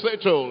that is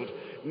settled.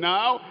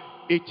 Now,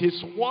 it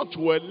is what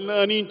we're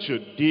learning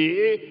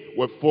today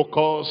we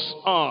focus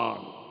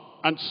on.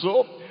 And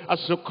so,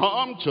 as you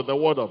come to the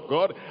Word of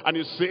God, and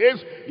it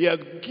says, He has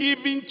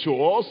given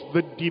to us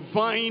the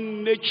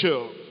divine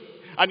nature.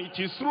 And it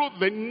is through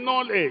the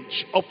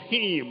knowledge of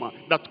Him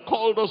that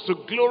called us to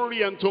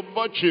glory and to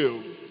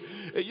virtue.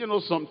 You know,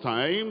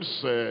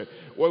 sometimes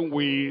when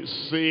we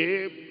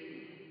say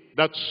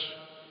that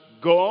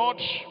God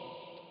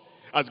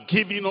has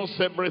given us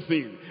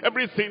everything,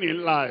 everything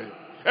in life,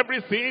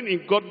 everything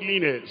in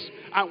godliness,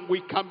 and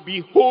we can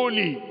be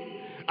holy,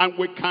 and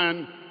we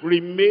can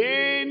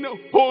remain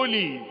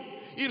holy.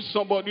 If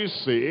somebody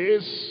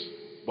says,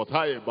 but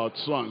how about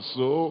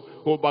so-and-so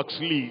who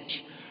backslid?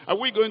 Are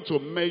we going to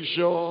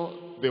measure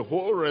the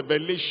whole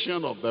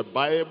revelation of the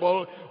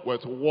Bible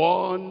with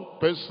one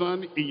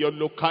person in your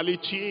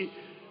locality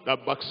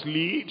that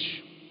backslid?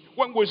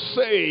 When we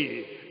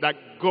say that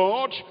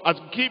God has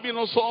given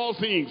us all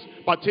things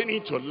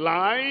pertaining to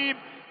life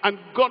and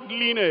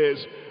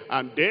godliness,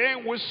 and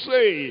then we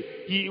say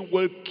He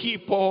will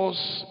keep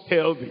us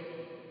healthy.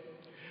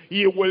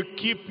 He will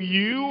keep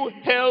you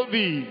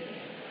healthy.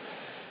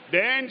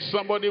 Then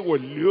somebody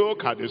will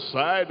look at the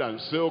side and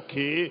say,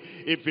 okay,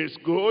 if it's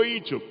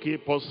going to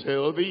keep us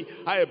healthy,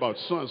 how about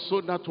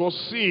so-and-so that was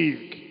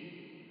sick?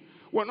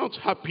 We're not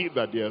happy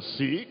that they are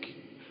sick.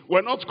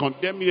 We're not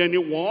condemning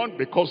anyone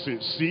because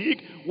he's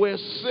sick. We're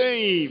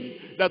saying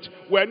that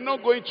we're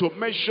not going to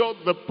measure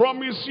the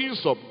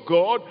promises of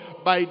God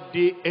by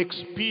the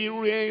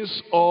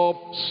experience of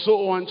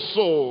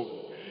so-and-so.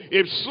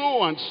 If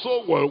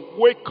so-and-so will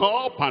wake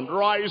up and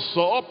rise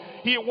up,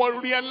 he will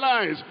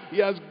realize He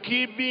has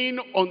given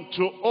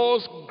unto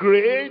us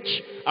great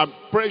and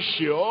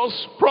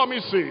precious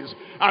promises.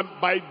 And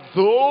by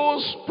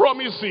those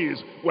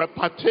promises, we're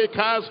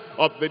partakers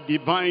of the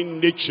divine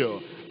nature.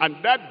 And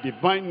that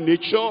divine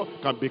nature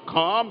can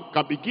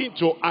begin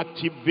to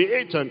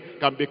activate and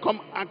can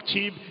become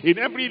active in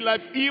every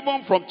life,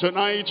 even from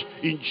tonight,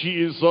 in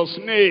Jesus'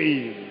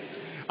 name.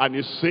 And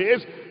it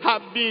says,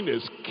 having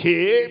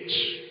escaped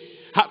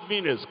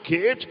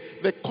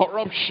the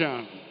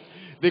corruption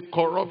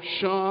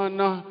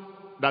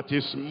that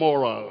is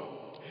moral,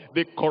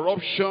 the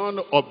corruption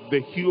of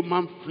the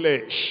human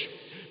flesh,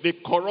 the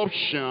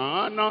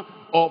corruption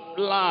of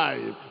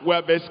life. We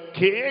have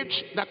escaped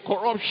that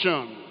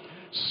corruption.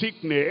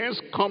 Sickness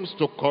comes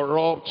to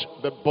corrupt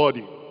the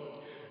body.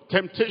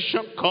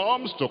 Temptation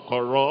comes to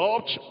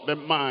corrupt the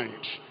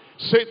mind.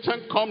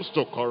 Satan comes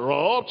to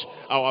corrupt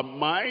our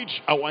mind,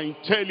 our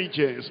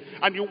intelligence.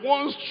 And he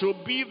wants to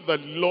be the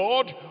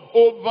Lord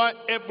over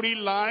every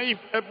life,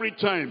 every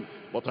time.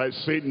 But I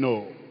say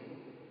no.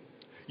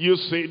 You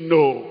say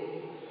no.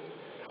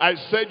 I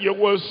said you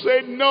will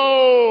say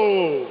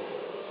no.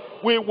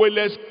 We will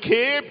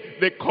escape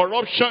the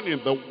corruption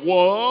in the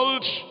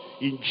world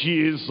in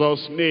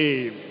Jesus'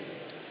 name.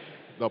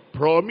 The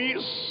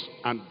promise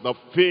and the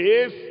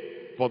faith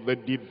for the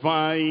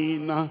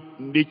divine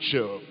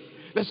nature.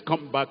 Let's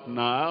come back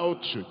now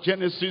to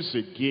Genesis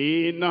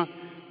again,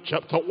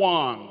 chapter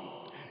 1.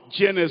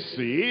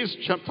 Genesis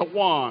chapter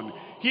 1.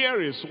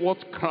 Here is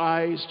what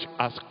Christ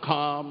has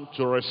come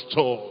to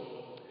restore.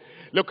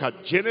 Look at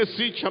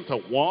Genesis chapter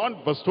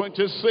 1, verse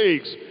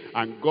 26.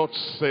 And God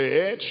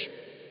said,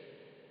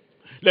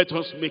 let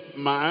us make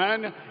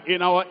man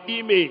in our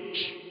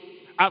image,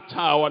 after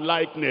our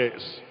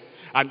likeness,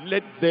 and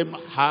let them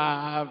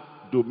have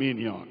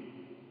dominion.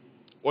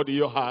 What do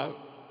you have?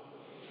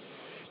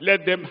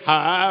 Let them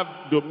have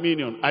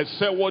dominion. I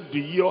said, what do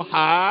you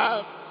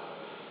have?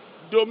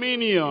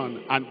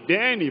 Dominion. And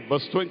then in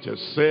verse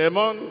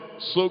 27,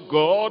 so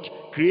God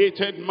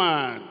created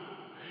man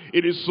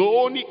in his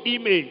own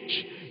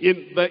image.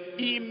 In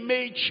the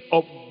image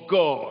of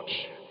God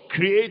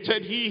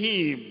created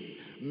he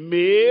him.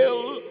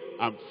 Male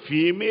and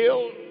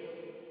female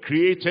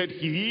created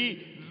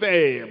he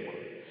them.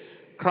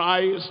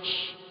 Christ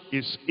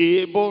is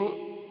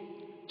able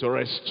to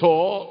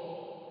restore,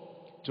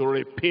 to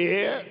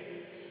repair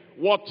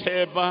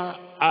whatever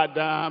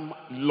Adam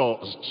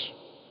lost.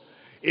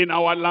 In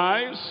our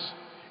lives,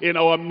 in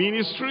our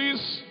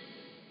ministries,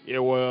 He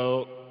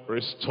will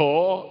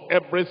restore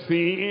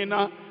everything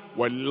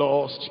we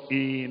lost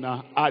in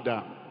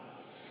Adam.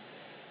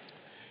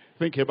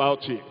 Think about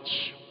it.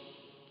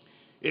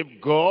 If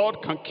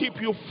God can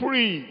keep you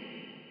free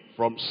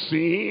from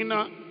sin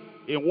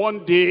in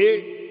one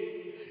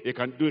day, He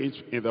can do it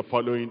in the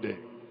following day.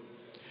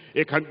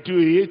 He can do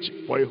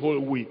it for a whole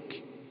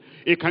week.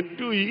 He can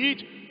do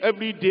it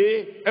every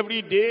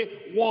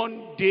day,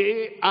 one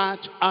day at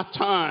a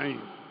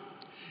time.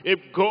 If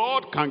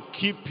God can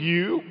keep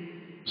you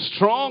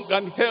strong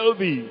and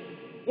healthy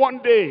one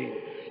day,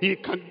 He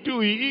can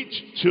do it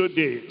 2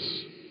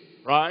 days,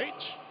 right?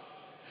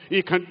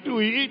 He can do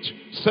it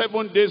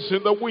 7 days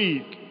in the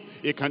week.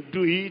 He can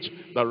do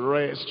it the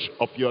rest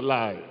of your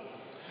life.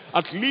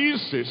 At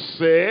least He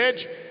said,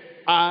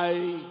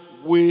 I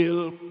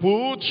will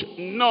put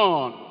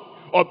none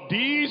of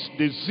these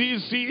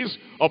diseases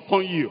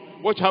upon you,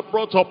 which have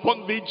brought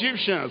upon the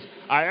Egyptians.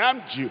 I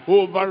am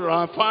Jehovah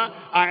Rapha.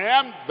 I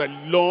am the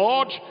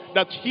Lord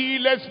that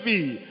healeth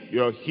thee.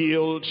 You're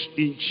healed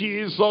in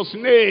Jesus'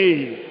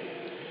 name.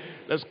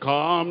 Let's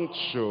come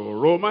to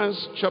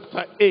Romans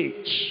chapter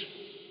 8.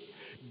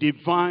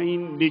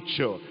 Divine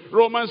nature.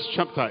 Romans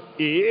chapter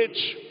 8.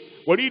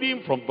 We're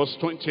reading from verse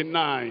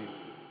 29.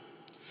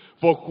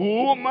 For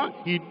whom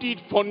he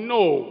did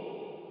foreknow,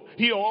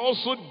 he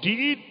also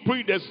did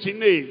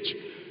predestinate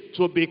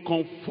to be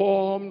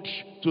conformed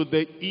to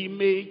the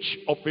image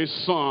of his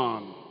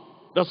Son.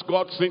 That's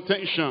God's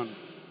intention.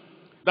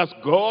 That's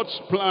God's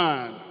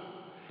plan.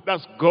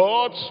 That's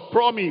God's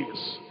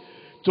promise.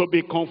 To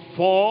be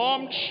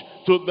conformed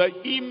to the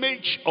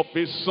image of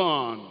his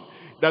Son,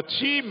 that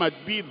he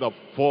might be the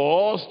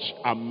first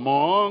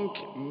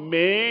among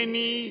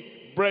many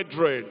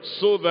brethren,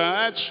 so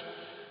that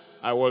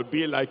I will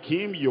be like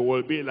him, you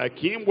will be like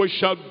him, we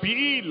shall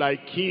be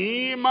like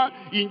him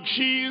in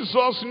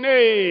Jesus'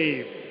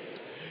 name.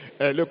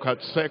 Look at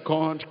 2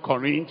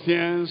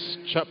 Corinthians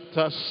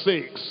chapter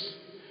 6.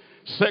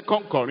 2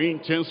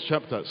 Corinthians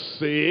chapter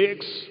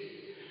 6.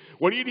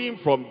 We're reading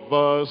from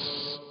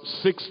verse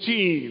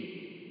 16.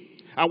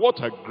 And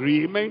what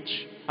agreement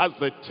has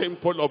the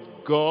temple of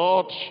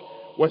God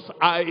with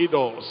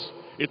idols?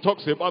 It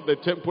talks about the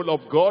temple of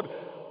God,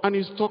 and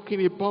it's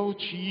talking about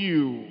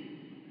you.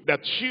 That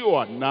you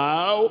are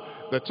now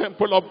the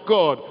temple of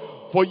God.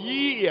 For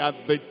ye are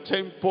the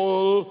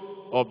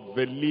temple of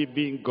the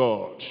living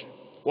God.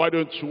 Why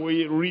don't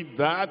we read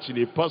that in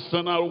a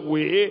personal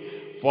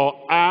way? For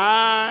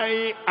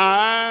I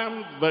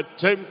am the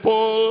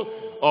temple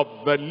of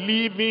the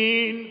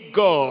living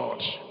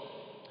God.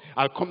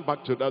 I'll come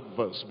back to that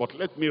verse, but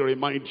let me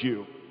remind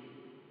you.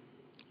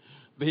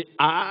 The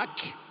ark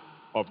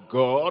of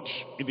God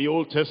in the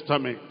Old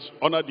Testament,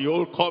 under the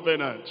Old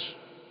Covenant,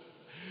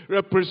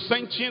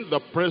 representing the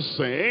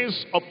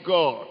presence of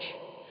God,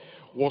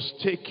 was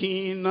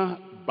taken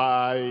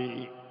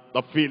by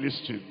the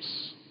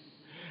Philistines.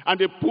 And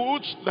they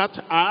put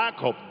that ark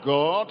of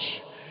God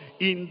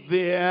in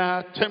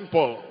their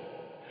temple.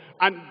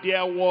 And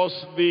there was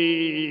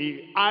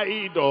the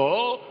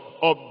idol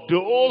of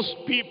those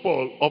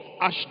people of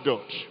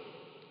Ashdod.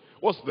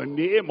 What's the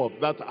name of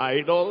that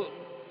idol?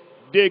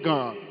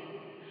 Dagon.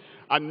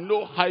 And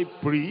no high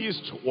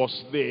priest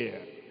was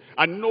there.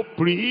 And no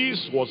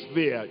priest was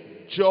there.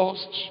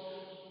 Just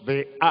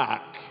the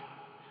ark.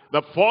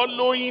 The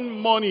following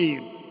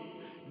morning,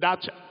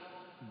 that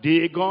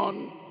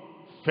Dagon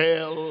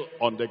fell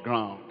on the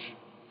ground.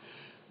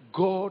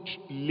 God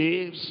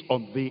lives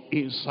on the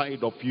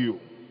inside of you.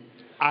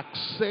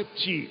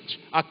 Accept it.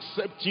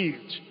 Accept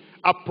it.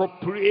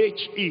 Appropriate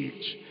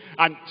it.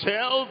 And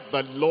tell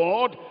the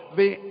Lord,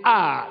 the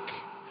ark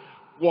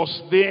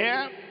was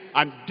there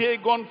and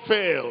Dagon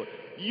fell.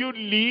 You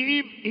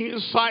live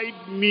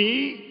inside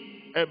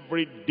me,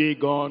 every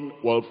Dagon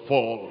will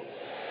fall.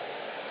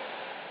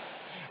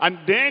 And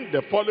then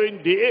the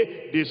following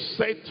day, they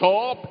set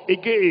up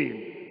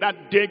again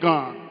that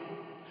Dagon.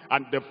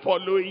 And the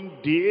following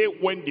day,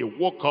 when they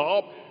woke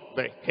up,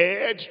 the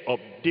head of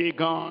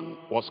Dagon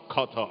was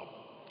cut off.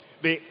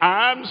 The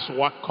arms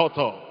were cut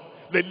off.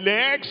 The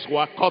legs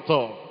were cut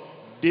off.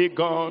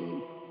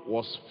 Dagon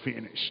was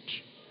finished.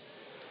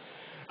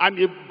 And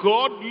if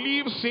God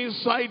lives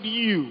inside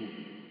you,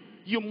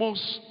 you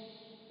must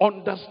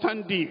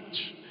understand it.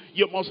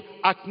 You must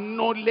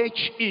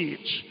acknowledge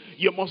it.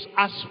 You must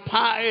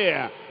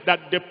aspire that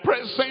the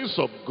presence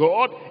of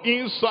God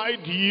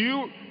inside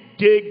you,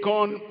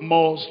 Dagon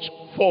must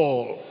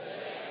fall.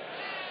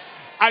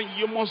 And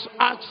you must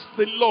ask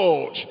the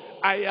Lord,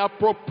 I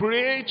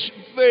appropriate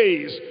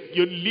this.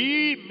 You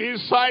live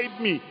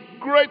inside me.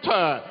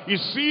 Greater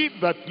is he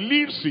that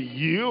lives in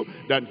you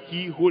than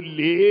he who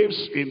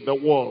lives in the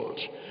world.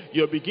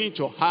 You begin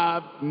to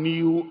have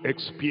new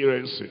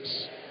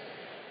experiences.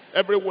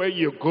 Everywhere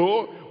you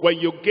go, when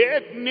you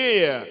get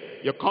near,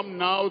 you come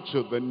now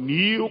to the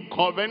new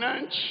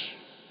covenant.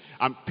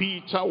 And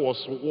Peter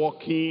was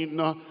walking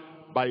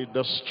by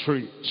the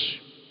street.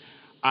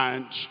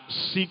 And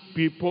sick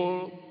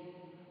people,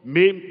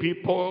 maimed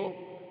people,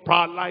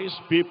 paralyzed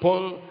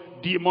people,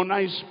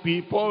 demonized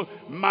people,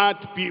 mad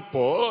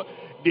people,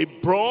 they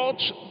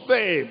brought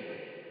them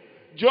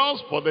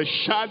just for the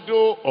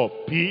shadow of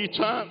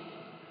Peter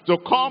to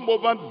come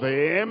over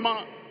them.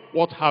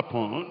 What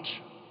happened?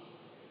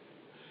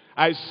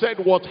 I said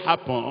what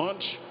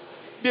happened?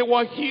 They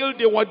were healed,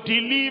 they were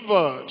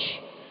delivered.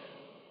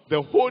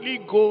 The Holy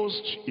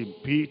Ghost in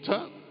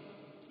Peter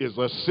is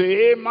the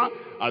same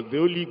as the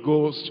Holy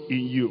Ghost in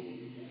you.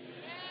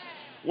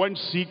 When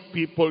sick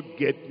people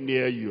get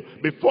near you,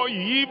 before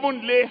you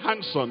even lay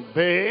hands on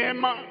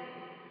them,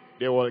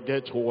 they will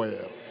get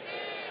well.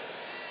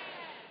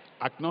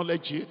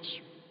 Acknowledge it.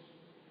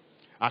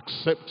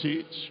 Accept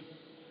it.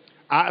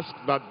 Ask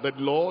that the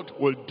Lord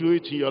will do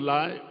it in your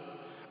life.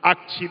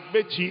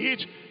 Activate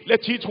it.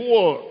 Let it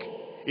work.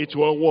 It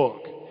will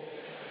work.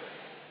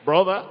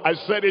 Brother, I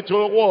said it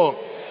will work.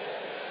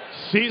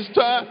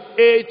 sister,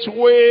 it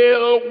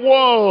will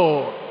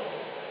work.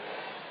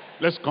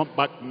 Let's come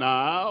back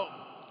now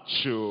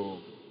to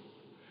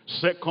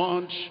 2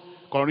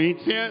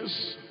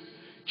 Corinthians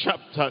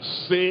chapter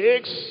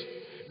 6,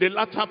 the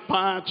latter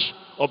part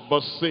of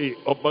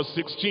verse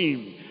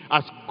 16.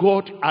 As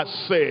God has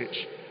said,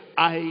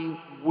 I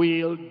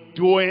will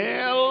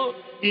dwell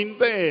in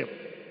them.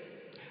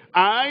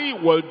 I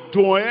will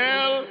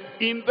dwell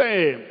in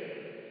them.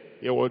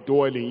 He will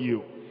dwell in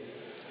you.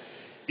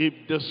 If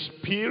the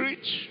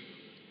Spirit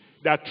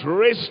that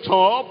raised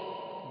up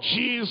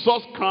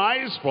Jesus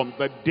Christ from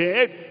the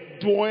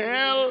dead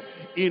dwell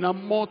in a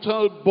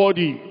mortal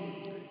body,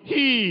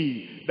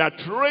 he that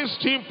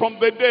raised him from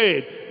the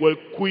dead will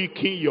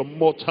quicken your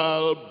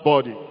mortal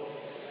body.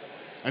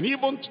 And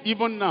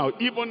even now,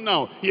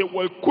 he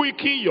will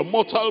quicken your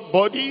mortal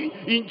body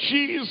in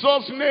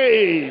Jesus'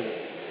 name.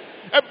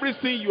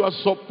 Everything you are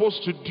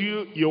supposed to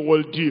do, you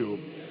will do.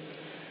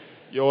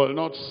 You will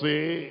not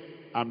say,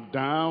 I'm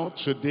down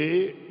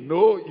today.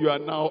 No, you are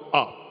now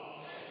up.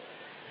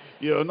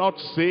 You will not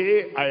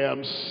say, I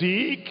am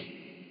sick.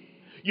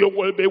 You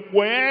will be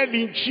well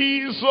in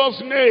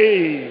Jesus'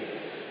 name.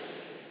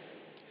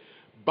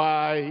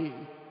 By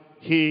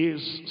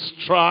his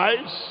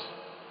stripes,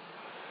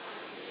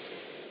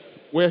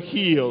 we're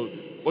healed.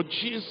 But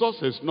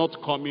Jesus is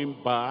not coming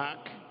back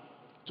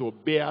to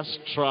bear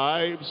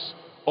stripes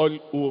all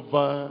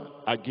over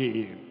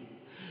again.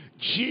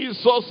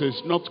 Jesus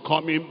is not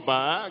coming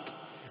back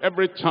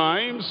every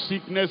time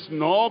sickness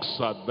knocks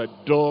at the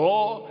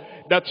door,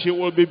 that he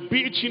will be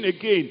beating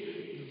again.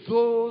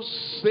 Those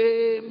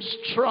same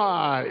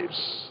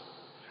stripes,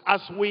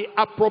 as we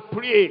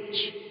appropriate,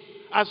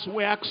 as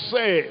we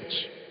accept,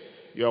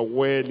 you are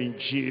well in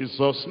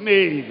Jesus'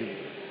 name.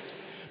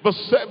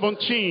 Verse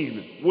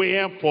 17,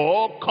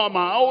 wherefore come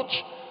out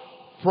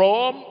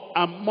from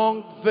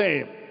among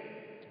them.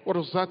 What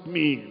does that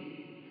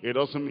mean? It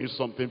doesn't mean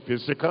something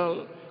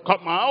physical.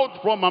 Come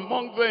out from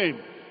among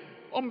them.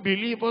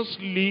 Unbelievers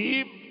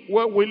live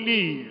where we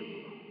live.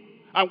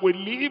 And we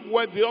live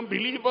where the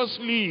unbelievers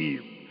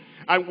live.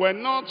 And we're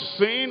not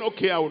saying,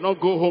 okay, I will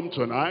not go home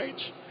tonight.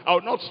 I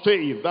will not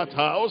stay in that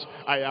house.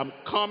 I am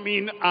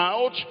coming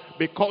out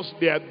because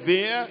they are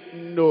there.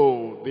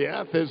 No, the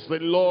earth is the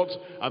Lord's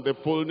and the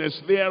fullness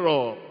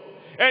thereof.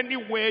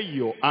 Anywhere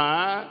you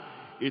are,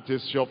 it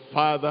is your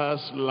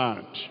Father's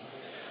land.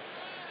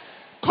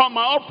 Come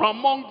out from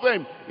among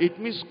them. It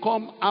means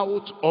come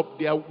out of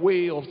their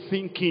way of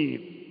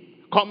thinking.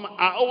 Come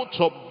out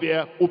of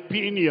their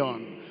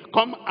opinion.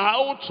 Come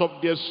out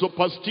of their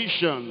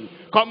superstition.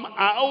 Come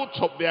out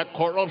of their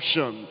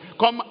corruption.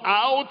 Come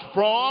out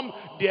from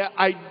their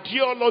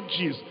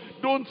ideologies.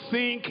 Don't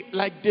think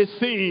like they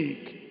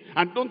think.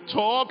 And don't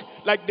talk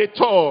like they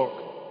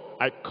talk.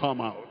 I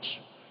come out.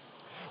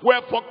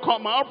 Wherefore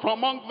come out from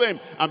among them,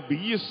 and be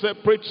ye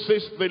separate,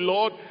 says the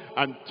Lord,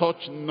 and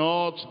touch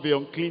not the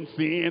unclean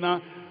thing,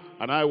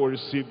 and I will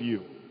receive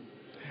you.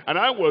 And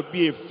I will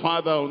be a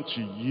father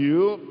unto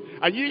you,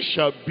 and ye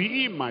shall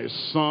be my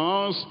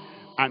sons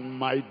and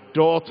my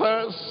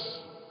daughters.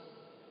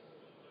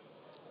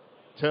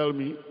 Tell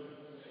me.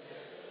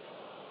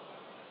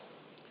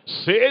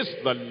 Says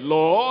the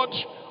Lord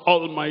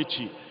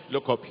Almighty.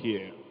 Look up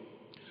here.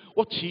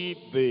 What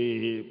if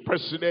the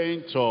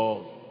president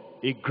of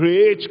a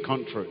great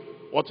country,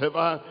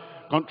 whatever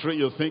country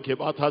you think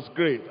about as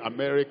great,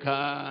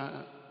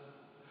 America,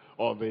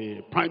 or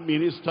the prime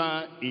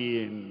minister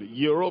in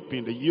Europe,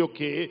 in the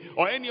UK,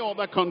 or any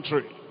other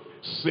country,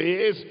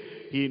 says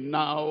he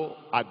now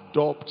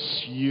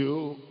adopts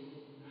you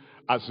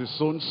as his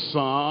own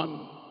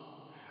son,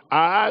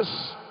 as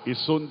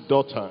his own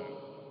daughter.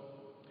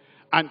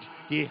 And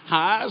he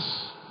has,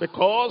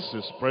 because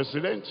he's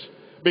president,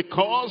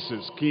 because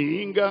he's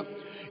king,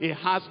 he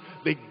has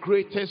the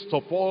greatest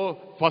of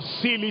all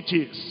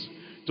facilities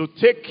to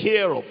take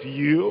care of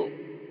you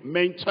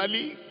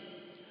mentally,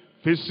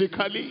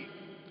 physically,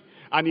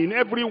 and in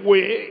every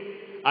way.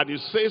 And he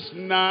says,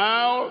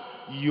 now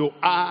you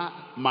are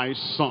my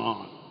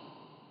son.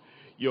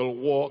 You'll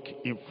walk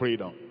in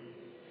freedom.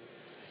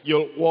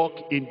 You'll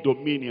walk in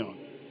dominion.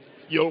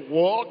 You'll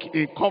walk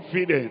in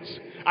confidence.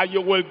 And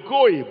you will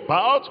go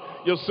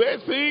about, you say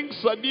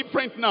things are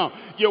different now.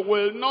 You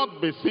will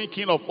not be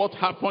thinking of what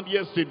happened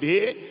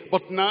yesterday,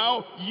 but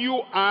now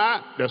you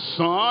are the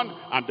son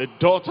and the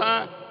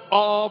daughter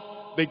of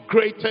the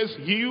greatest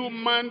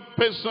human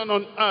person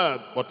on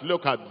earth. But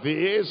look at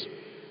this.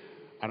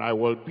 And I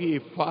will be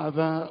a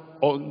father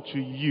unto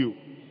you.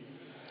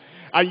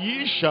 And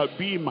ye shall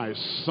be my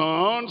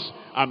sons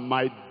and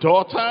my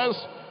daughters.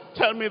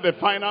 Tell me the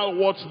final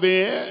words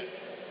there.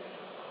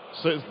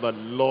 Says the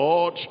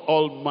Lord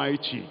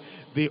Almighty.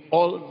 The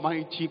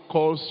Almighty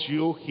calls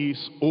you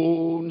his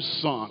own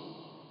son.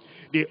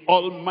 The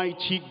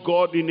Almighty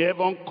God in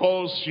heaven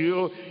calls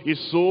you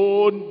his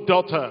own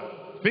daughter.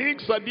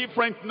 Things are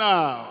different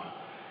now.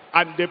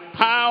 And the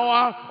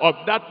power of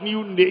that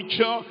new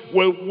nature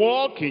will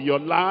walk in your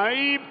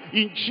life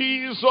in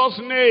Jesus'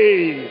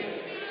 name.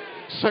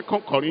 2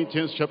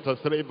 Corinthians chapter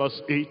 3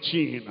 verse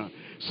 18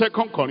 2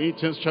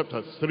 Corinthians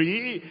chapter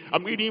 3,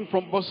 I'm reading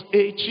from verse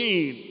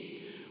 18.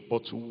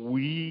 But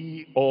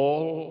we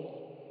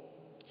all,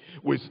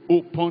 with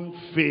open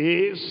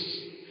face,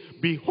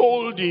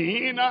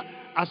 beholding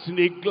as in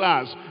a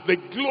glass the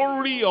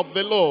glory of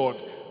the Lord,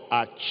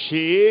 are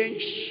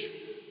changed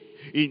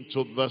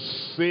into the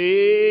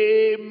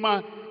same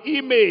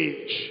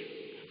image,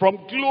 from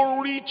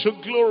glory to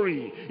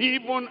glory,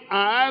 even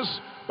as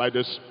by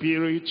the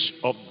Spirit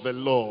of the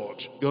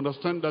Lord. You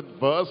understand that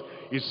verse?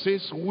 It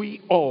says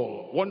we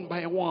all, one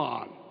by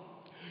one.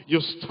 You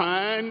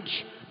stand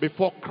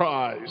before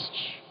Christ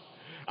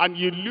and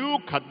you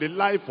look at the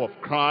life of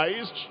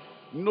Christ.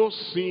 No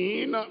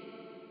sin,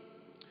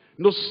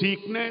 no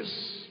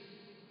sickness,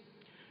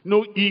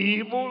 no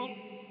evil,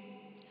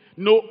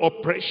 no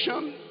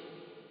oppression,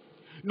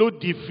 no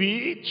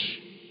defeat.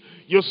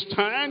 You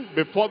stand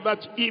before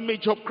that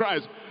image of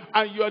Christ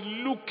and you are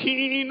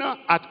looking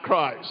at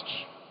Christ.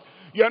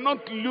 You are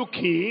not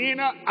looking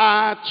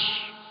at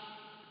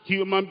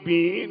human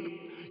being.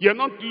 You're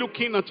not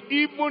looking at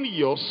even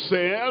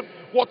yourself,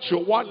 what you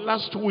were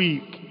last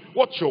week,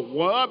 what you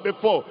were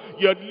before.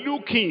 You're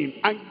looking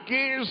and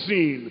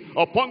gazing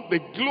upon the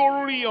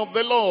glory of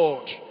the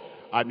Lord.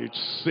 And it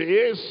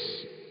says,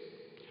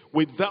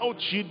 without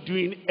you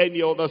doing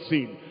any other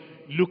thing,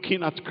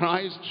 looking at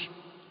Christ,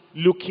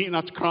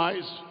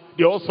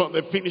 the author and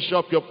the finisher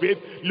of your faith,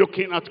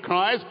 looking at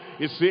Christ,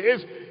 it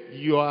says,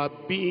 you are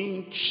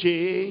being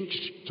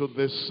changed to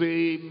the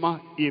same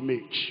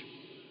image.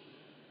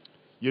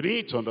 You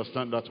need to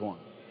understand that one.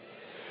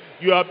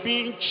 You are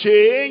being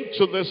changed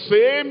to the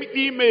same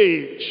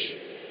image.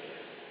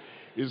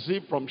 Is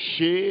it from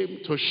shame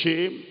to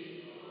shame?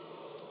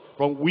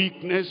 From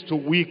weakness to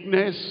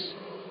weakness?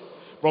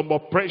 From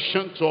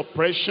oppression to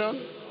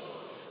oppression?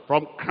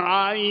 From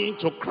crying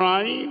to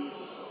crying?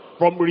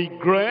 From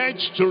regret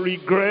to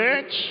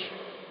regret?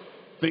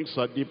 Things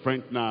are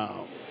different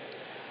now.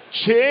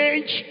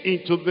 Change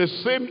into the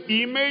same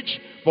image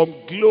from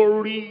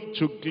glory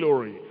to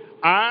glory,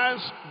 as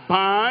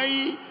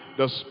by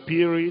the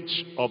Spirit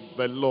of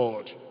the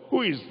Lord.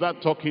 Who is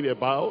that talking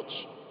about?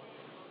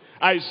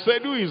 I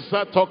said, who is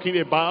that talking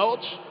about?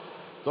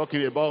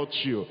 Talking about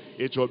you.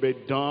 It will be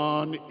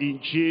done in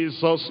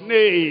Jesus'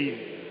 name.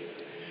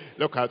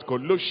 Look at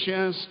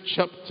Colossians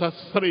chapter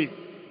 3.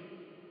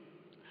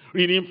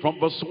 Reading from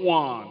verse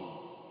 1.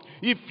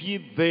 If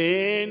ye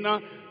then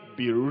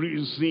be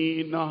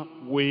risen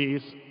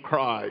with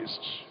Christ.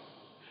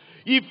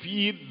 If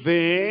ye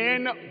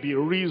then be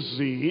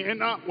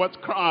risen with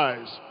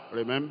Christ.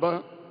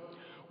 Remember,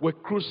 we're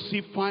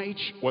crucified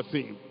with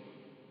him.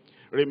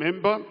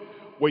 Remember,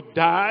 we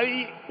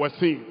die with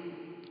him.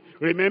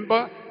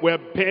 Remember, we're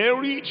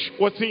buried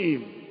with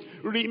him.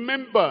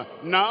 Remember,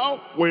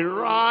 now we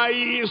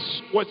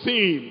rise with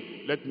him.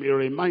 Let me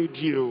remind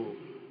you,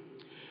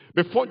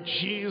 before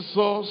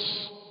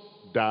Jesus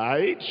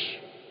died,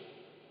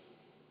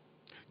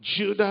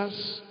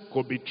 Judas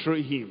could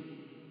betray him.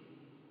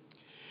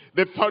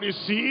 The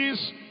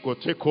Pharisees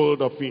could take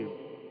hold of him.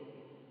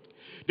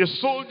 The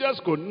soldiers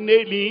could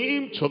nail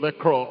him to the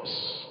cross.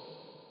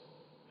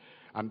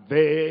 And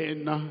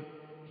then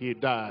he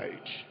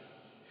died.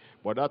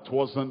 But that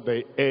wasn't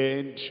the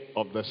end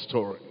of the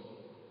story.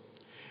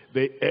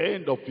 The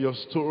end of your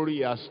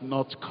story has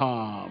not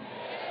come.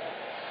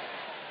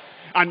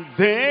 And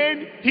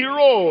then he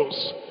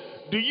rose.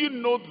 Do you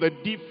know the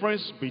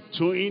difference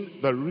between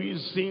the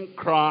risen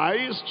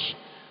Christ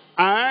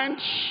and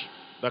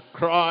the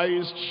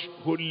Christ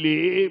who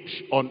lived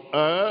on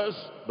earth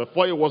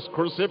before he was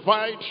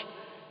crucified?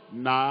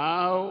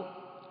 Now,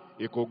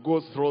 he could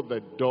go through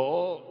the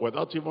door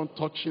without even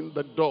touching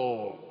the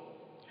door.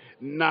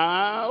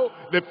 Now,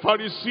 the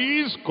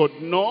Pharisees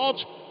could not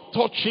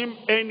touch him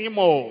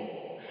anymore.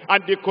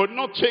 And they could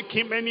not take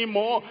him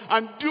anymore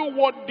and do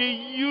what they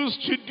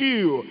used to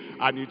do.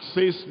 And it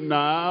says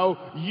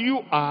now,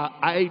 you are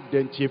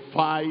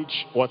identified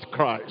with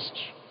Christ.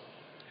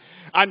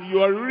 And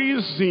you are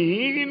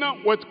risen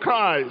with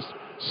Christ.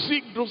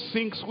 Seek those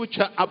things which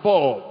are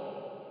above,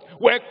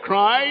 where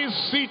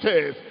Christ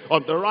sitteth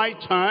on the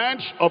right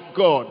hand of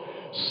God.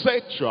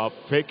 Set your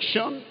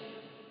affection,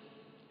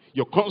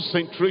 your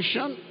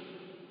concentration,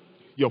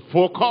 your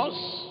focus,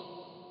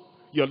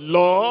 your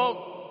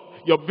love,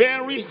 your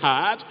very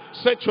heart,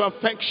 set your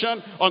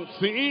affection on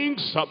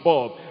things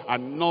above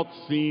and not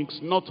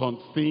on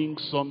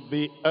things on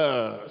the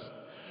earth.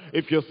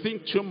 If you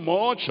think too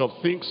much of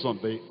things on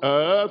the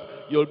earth,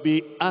 you'll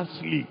be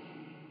asleep.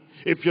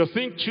 If you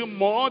think too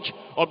much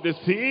of the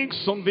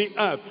things on the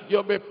earth,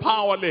 you'll be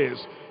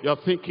powerless. You're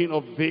thinking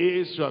of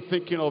this, you're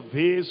thinking of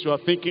this, you're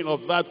thinking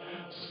of that.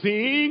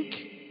 Think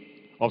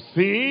of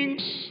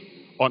things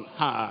on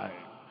high,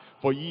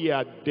 for ye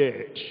are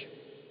dead,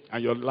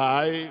 and your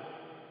life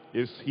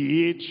is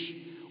hid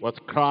with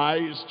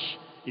Christ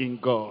in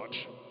God.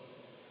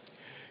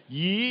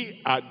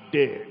 Ye are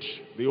dead.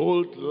 The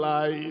old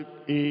life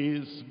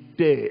is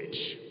dead.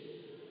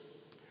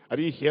 Are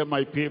you here,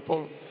 my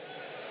people?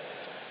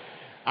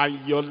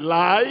 And your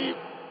life,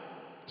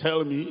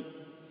 tell me,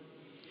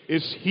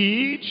 is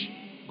hid,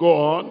 go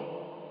on,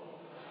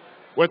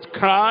 With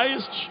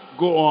Christ,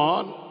 go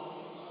on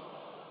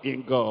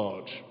in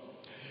God.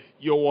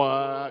 You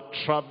are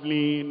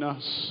traveling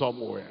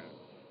somewhere.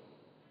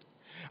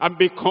 And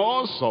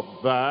because of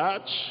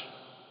that,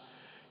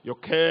 you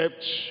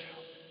kept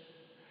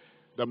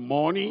the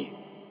money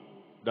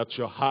that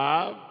you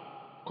have,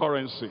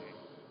 currency,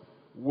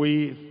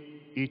 with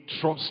a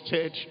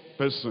trusted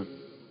person.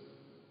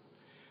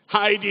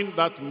 Hiding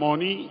that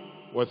money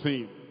with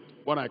him.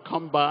 When I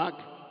come back,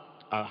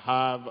 I'll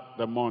have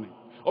the money.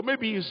 Or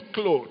maybe his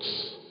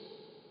clothes.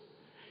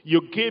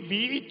 You gave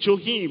it to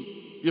him.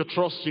 You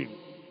trust him.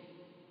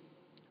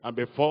 And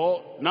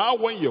now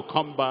when you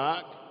come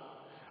back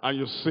and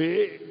you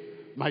say,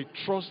 my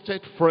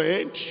trusted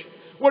friend,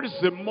 what is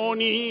the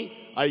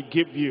money I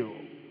give you?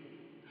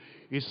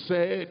 He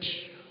said,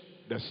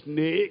 the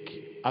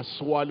snake has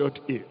swallowed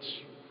it.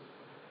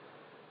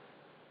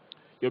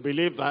 You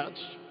believe that?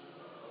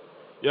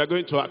 You are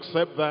going to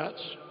accept that?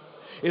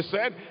 He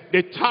said,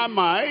 the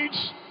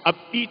termites have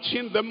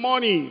eaten the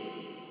money.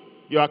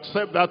 You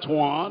accept that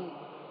one?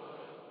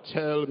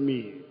 Tell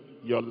me,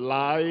 your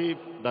life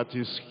that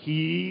is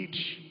hid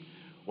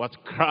with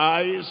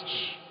Christ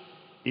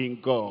in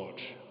God.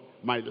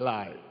 My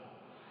life.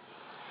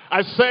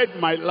 I said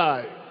my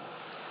life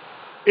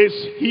is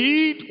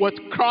hid with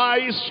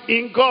Christ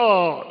in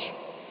God.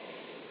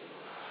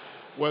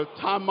 Will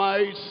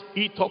termites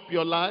eat up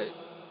your life?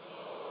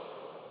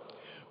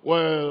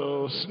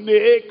 Will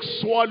snakes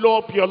swallow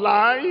up your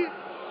life?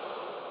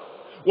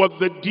 Will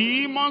the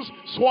demons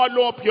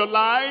swallow up your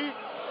life?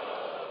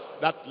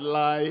 That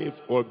life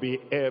will be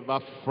ever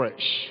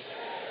fresh,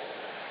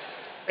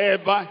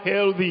 ever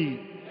healthy,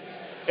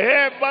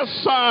 ever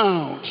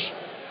sound.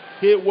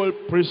 He will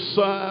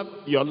preserve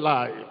your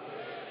life.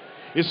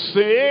 It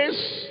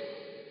says,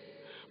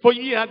 for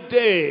ye are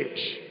dead,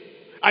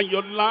 and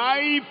your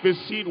life is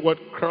hid with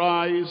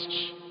Christ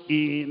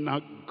in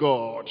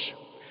God.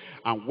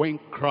 And when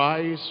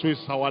Christ, who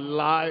is our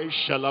life,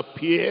 shall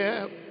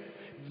appear,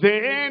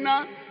 then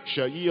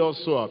shall ye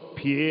also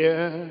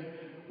appear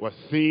with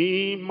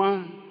him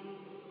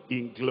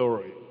in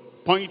glory.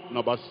 Point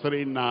number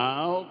 3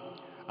 now,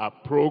 our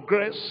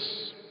progress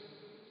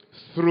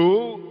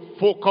through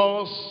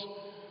focus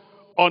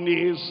on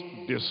his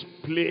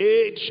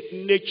displayed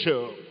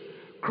nature.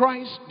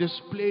 Christ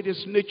displayed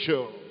his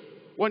nature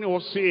when he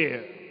was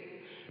here.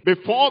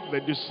 Before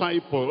the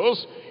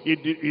disciples,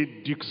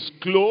 he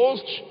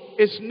disclosed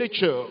his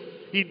nature.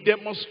 He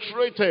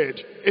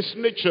demonstrated his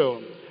nature.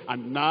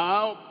 And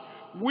now,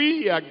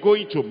 we are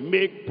going to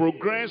make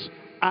progress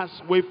as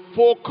we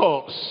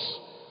focus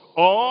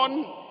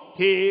on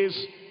his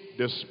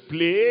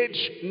displayed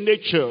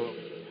nature.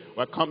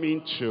 We're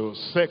coming to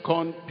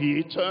 2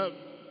 Peter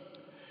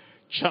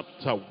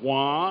chapter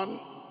 1,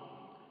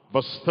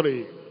 verse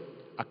 3.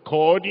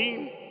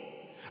 According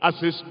as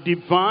his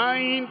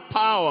divine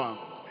power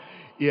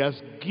he has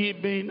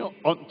given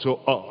unto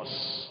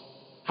us.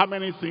 How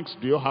many things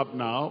do you have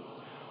now?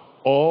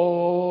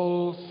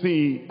 All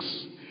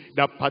things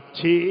that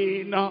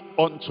pertain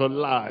unto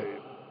life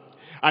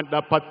and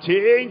that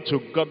pertain to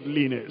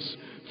godliness,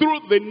 through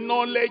the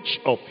knowledge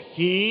of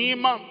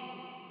him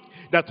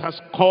that has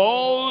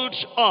called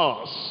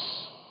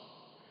us.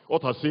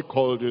 What has he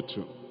called you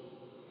to?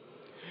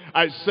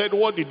 I said,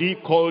 what did he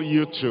call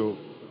you to?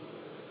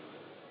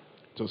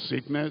 To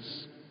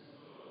sickness,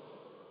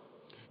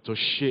 to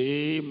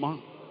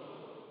shame,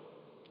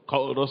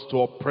 called us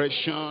to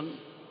oppression,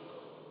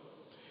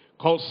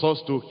 calls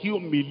us to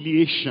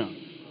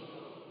humiliation.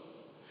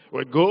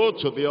 We go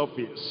to the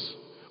office.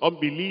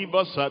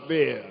 Unbelievers are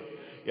there.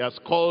 He has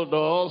called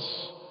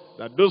us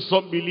that those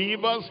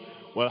unbelievers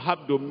will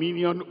have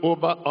dominion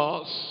over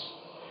us,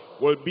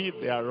 will be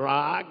their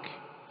rag,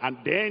 and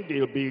then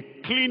they'll be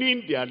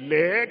cleaning their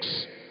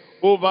legs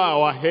over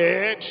our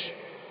head.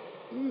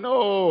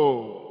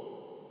 No.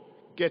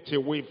 Get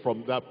away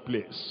from that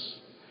place.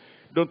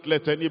 Don't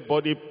let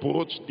anybody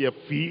put their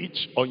feet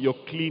on your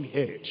clean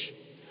head,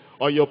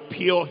 or your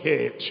pure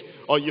head,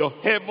 or your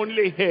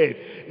heavenly head.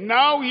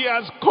 Now he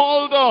has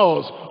called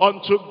us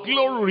unto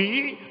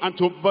glory and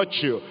to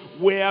virtue,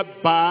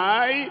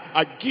 whereby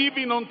are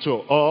given unto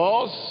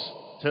us,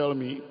 tell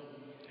me,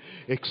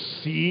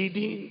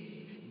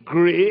 exceeding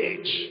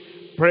great,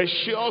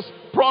 precious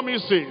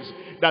promises,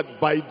 that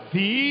by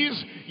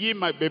these ye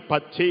might be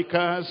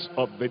partakers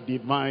of the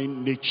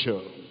divine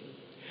nature,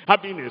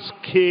 having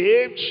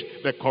escaped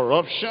the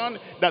corruption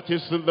that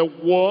is in the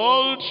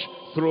world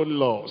through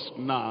lust.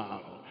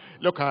 Now,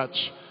 look at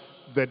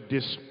the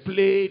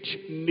displayed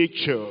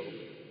nature,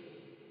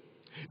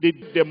 the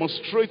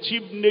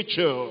demonstrative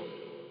nature,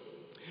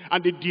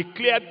 and the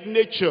declared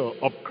nature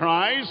of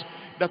Christ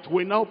that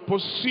we now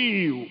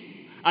pursue,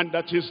 and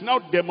that is now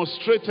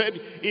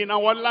demonstrated in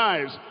our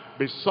lives.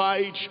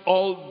 Besides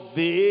all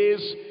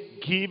this,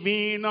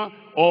 giving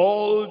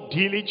all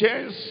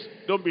diligence,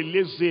 don't be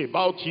lazy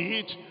about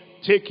it,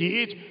 take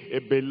it,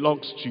 it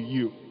belongs to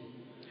you.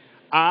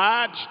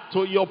 Add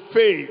to your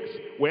faith.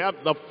 We have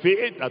the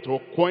faith that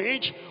will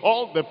quench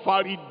all the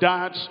fiery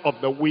darts of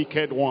the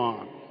wicked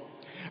one.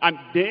 And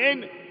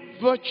then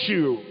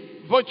virtue,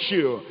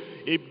 virtue.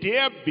 If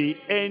there be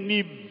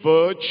any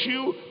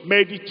virtue,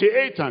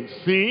 meditate and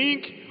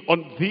think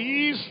on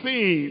these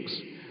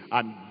things.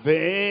 And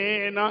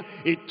then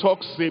it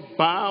talks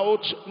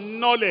about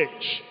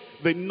knowledge,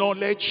 the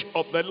knowledge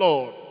of the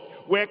Lord.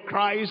 Where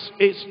Christ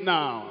is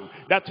now,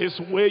 that is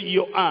where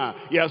you are.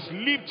 He has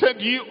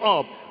lifted you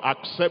up.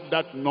 Accept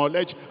that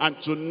knowledge, and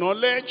to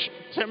knowledge,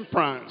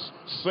 temperance,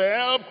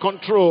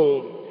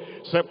 self-control.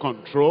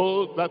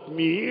 Self-control, that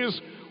means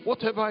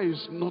whatever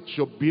is not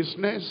your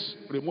business,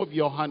 remove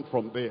your hand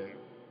from there.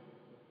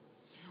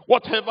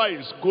 Whatever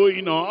is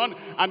going on,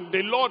 and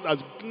the Lord has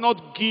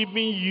not given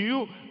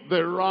you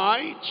the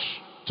right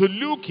to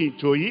look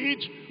into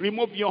it,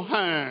 remove your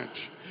hand.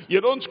 You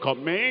don't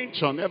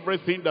comment on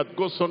everything that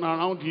goes on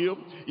around you.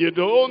 You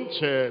don't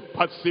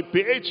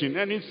participate in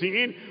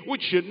anything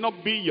which should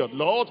not be your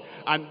Lord.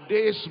 And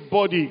this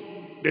body,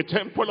 the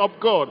temple of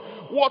God,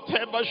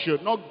 whatever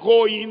should not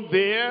go in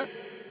there,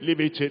 leave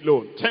it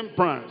alone.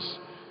 Temperance,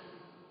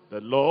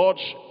 the Lord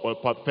will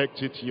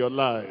perfect it in your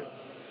life.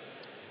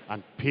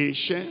 And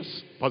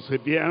patience,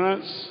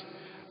 perseverance,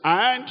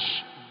 and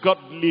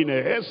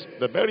godliness,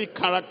 the very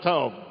character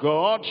of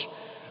God.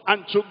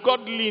 And to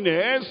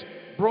godliness,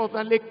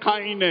 brotherly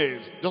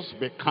kindness. Just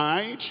be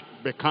kind,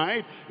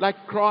 like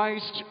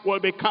Christ will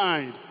be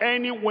kind.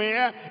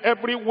 Anywhere,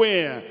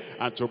 everywhere.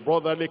 And to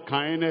brotherly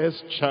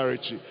kindness,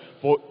 charity.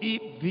 For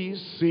if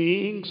these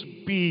things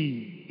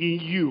be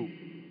in you,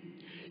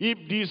 if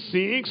these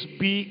things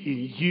be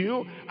in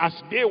you, as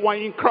they were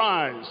in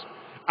Christ,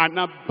 and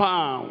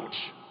abound,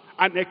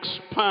 and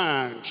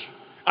expand,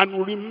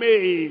 and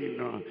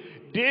remain,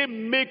 they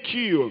make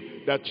you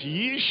that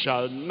ye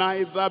shall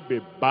neither be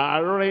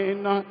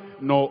barren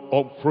nor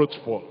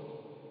unfruitful.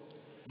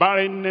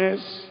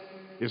 Barrenness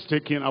is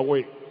taken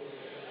away.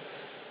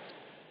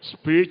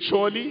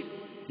 Spiritually,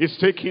 it's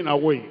taken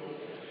away.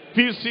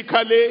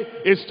 Physically,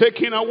 it's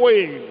taken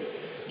away.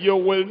 You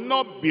will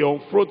not be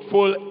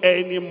unfruitful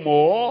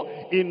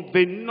anymore in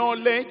the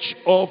knowledge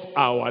of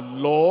our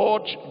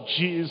Lord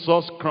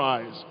Jesus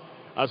Christ.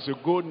 As you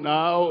go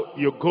now,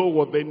 you go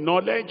with the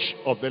knowledge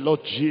of the Lord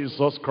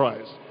Jesus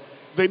Christ.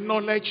 The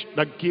knowledge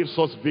that gives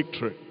us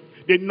victory.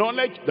 The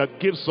knowledge that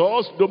gives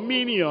us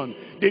dominion.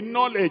 The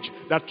knowledge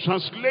that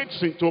translates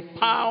into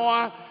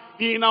power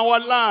in our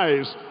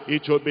lives.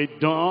 It will be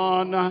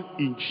done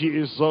in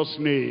Jesus'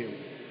 name.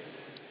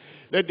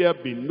 Let there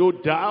be no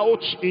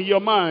doubt in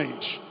your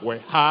mind. We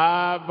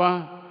have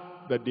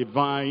the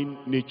divine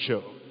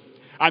nature.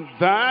 And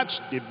that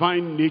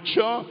divine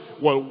nature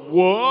will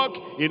work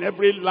in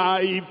every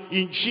life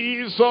in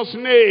Jesus'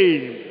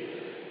 name.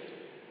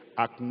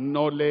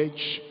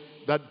 Acknowledge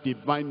that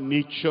divine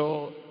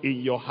nature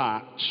in your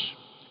heart.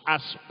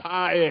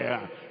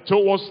 Aspire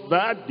towards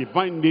that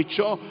divine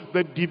nature,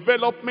 the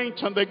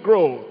development and the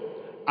growth.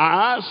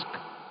 Ask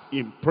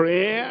in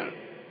prayer,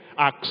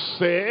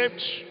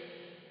 accept,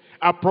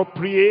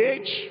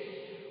 appropriate,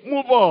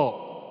 move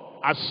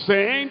up,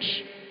 ascend,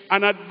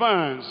 and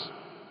advance.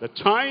 The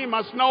time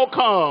has now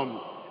come.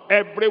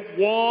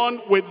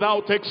 Everyone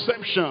without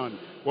exception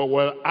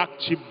will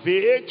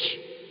activate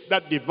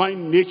that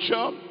divine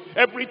nature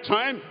every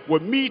time we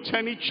meet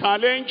any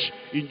challenge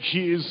in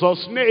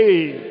Jesus'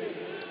 name.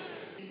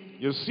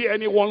 You see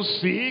anyone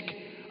sick,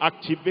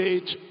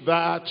 activate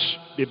that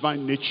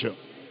divine nature.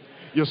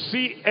 You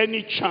see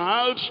any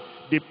child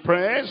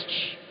depressed,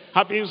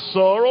 having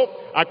sorrow,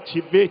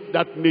 activate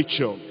that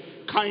nature.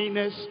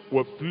 Kindness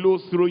will flow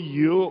through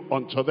you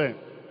unto them.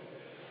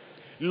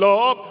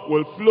 Love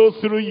will flow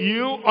through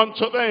you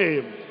unto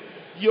them.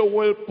 You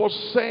will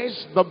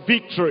possess the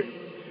victory.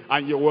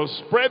 And you will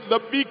spread the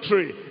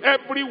victory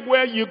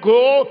everywhere you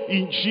go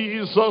in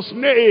Jesus'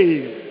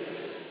 name.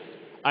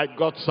 I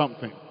got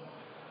something.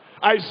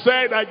 I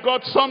said I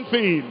got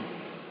something.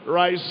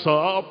 Rise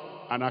up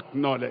and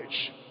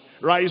acknowledge.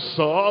 Rise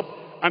up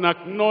and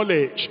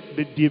acknowledge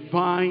the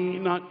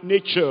divine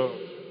nature.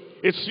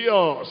 It's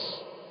yours.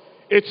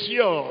 It's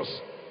yours.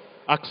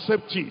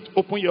 Accept it.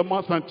 Open your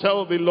mouth and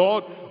tell the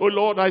Lord, oh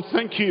Lord, I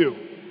thank you.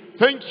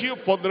 Thank you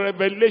for the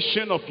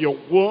revelation of your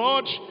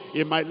word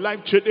in my life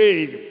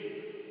today.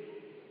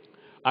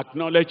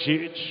 Acknowledge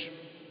it.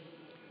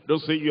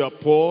 Don't say you are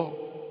poor.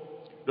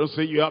 Don't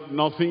say you have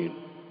nothing.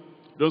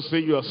 Don't say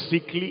you are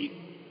sickly.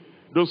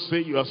 Don't say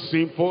you are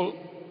sinful.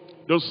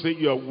 Don't say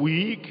you are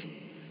weak.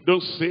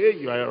 Don't say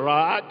you are a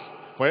rag.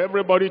 For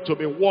everybody to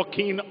be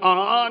walking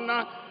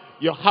on,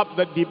 you have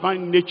the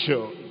divine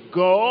nature.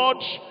 God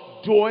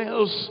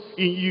dwells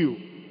in you.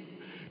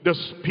 The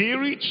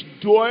Spirit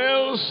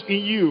dwells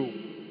in you.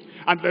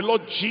 And the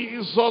Lord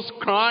Jesus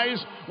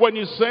Christ, when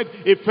he said,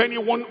 if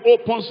anyone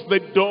opens the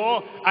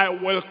door, I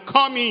will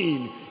come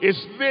in, is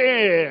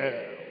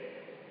there.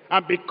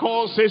 And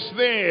because it's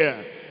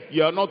there,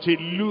 you are not a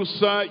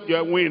loser, you are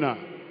a winner.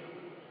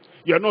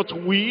 You are not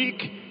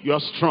weak, you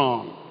are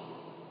strong.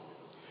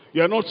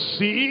 You are not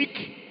sick,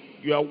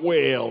 you are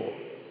well.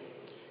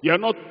 You are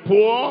not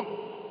poor,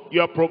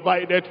 you are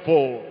provided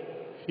for.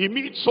 He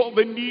meets all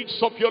the needs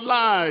of your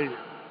life.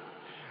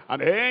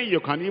 And then you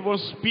can even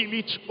spill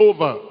it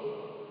over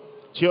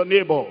to your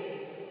neighbor.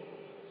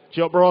 to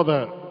your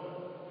brother,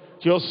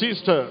 to your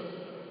sister,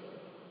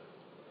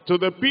 to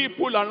the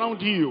people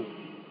around you.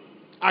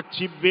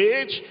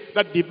 Activate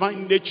that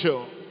divine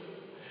nature.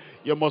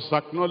 You must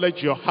acknowledge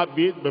you have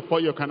it before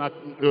you can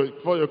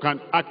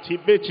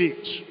activate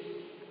it.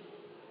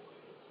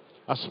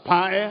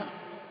 Aspire,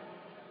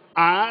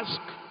 ask,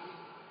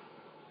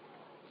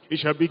 it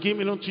shall be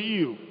given unto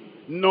you.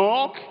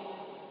 Knock,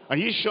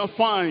 and ye shall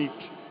find.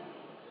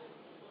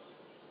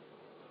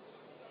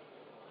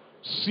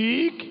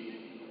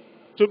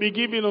 Seek, to be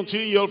given unto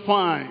you, you'll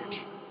find.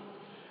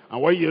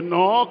 And when you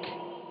knock,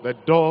 the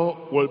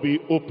door will be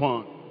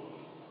open.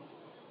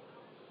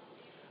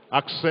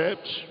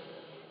 Accept.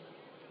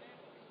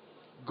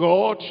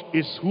 God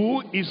is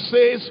who he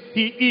says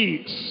he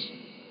is.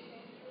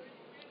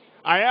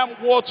 I am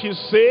what he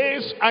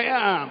says I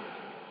am.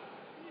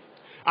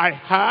 I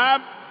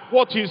have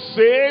what he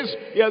says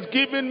he has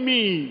given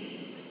me.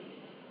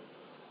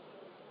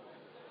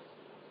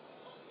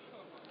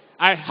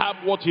 I have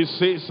what he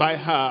says I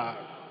have.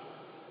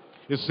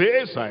 He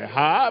says I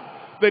have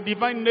the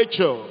divine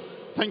nature.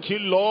 Thank you,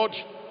 Lord,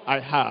 I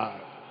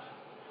have.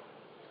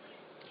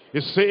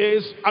 He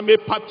says I'm a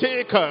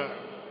partaker.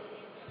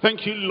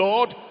 Thank you,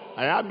 Lord,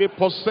 I am a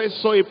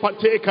possessor, a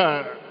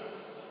partaker.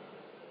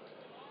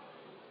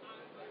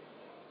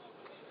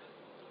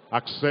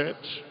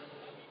 Accept,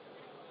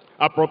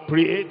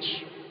 appropriate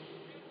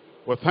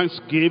with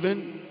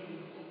thanksgiving.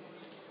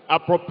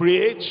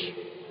 Appropriate,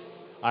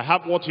 I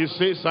have what he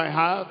says I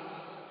have.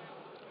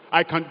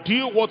 I can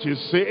do what he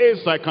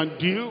says I can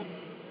do.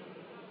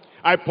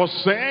 I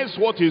possess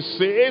what he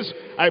says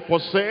I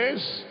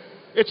possess.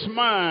 It's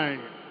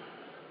mine.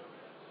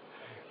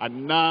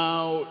 And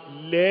now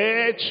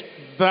let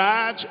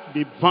that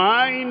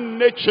divine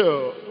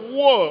nature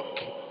work.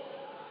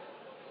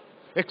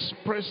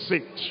 Express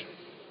it.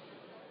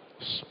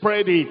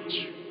 Spread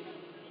it.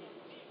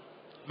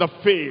 The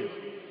faith.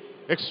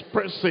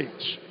 Express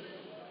it.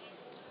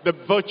 The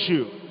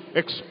virtue.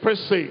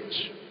 Express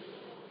it.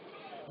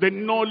 The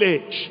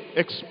knowledge.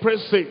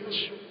 Express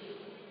it.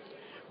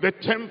 The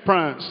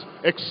temperance.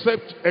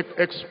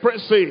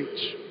 Express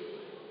it.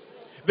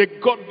 The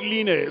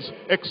godliness,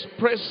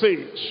 express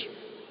it.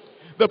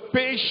 The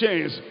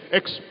patience,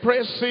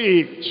 express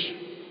it.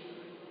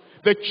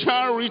 The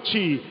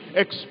charity,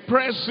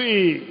 express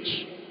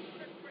it.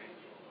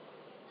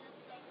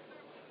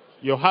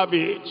 You have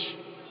it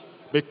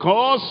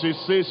because he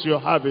says you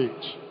have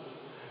it.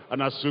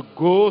 And as you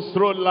go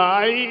through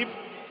life,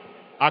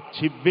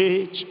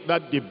 activate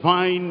that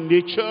divine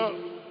nature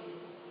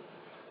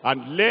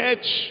and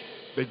let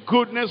the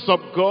goodness of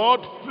God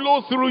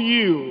flow through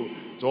you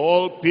to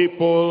all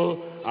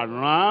people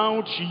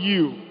around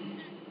you.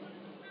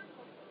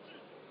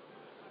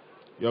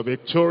 You're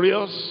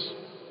victorious.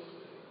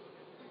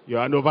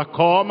 You're an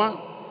overcomer.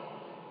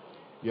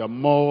 You're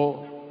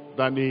more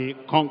than a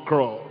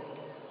conqueror.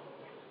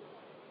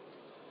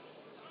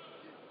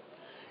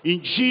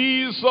 In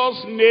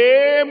Jesus'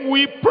 name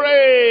we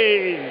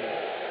pray.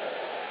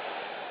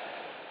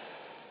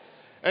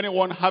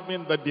 Anyone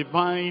having the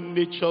divine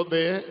nature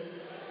there?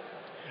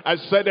 I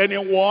said,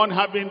 anyone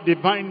having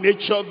divine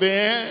nature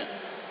there?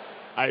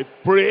 I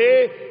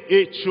pray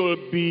it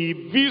should be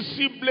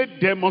visibly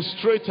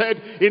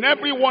demonstrated in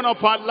every one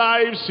of our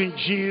lives in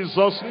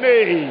Jesus'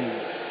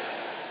 name.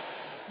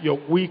 Your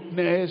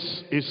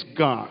weakness is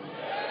gone.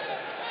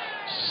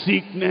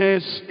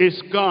 Sickness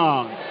is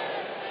gone.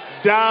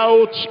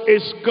 Doubt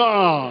is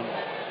gone.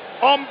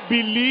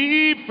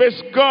 Unbelief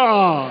is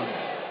gone.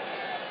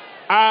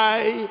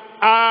 I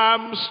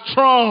am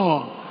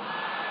strong.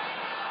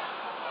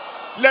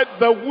 Let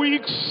the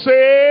weak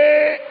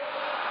say,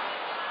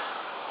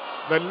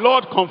 the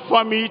Lord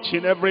confirm it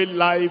in every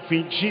life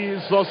in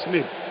Jesus'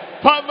 name.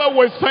 Father,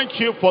 we thank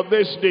you for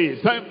this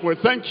day. We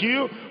thank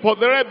you for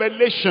the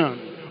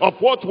revelation of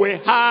what we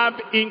have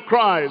in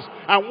Christ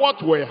and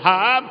what we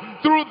have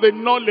through the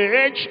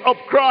knowledge of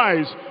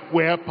Christ.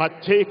 We are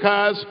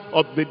partakers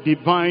of the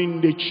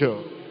divine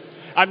nature.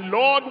 And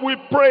Lord, we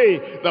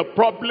pray the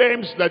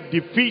problems that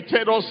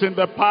defeated us in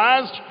the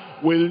past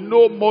will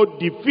no more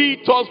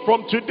defeat us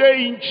from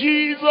today in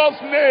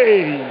Jesus'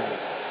 name.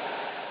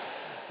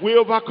 We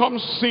overcome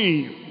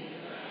sin.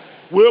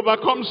 We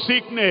overcome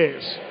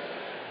sickness.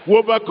 We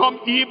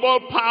overcome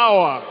evil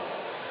power.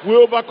 We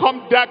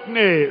overcome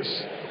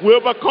darkness. We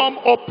overcome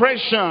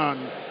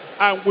oppression.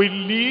 And we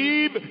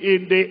live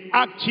in the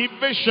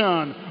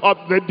activation of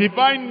the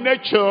divine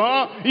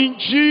nature in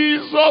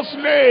Jesus'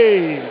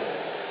 name.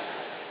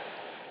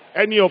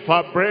 Any of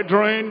our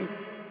brethren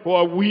who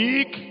are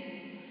weak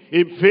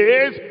in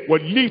faith,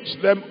 will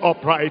lift them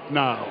up right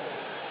now.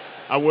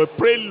 I will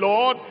pray,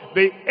 Lord,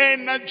 the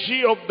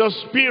energy of the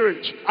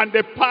Spirit and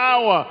the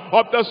power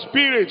of the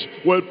Spirit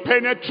will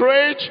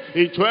penetrate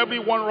into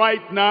everyone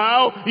right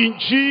now in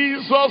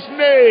Jesus'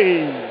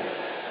 name.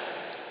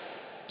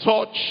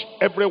 Touch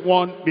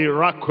everyone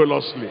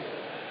miraculously.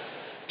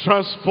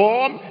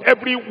 Transform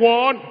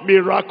everyone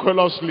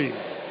miraculously.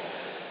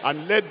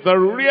 And let the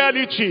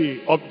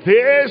reality of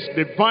this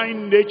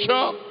divine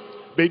nature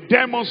be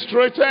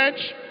demonstrated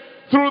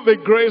through the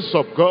grace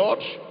of God,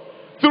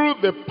 through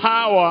the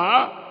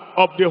power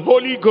of the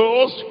Holy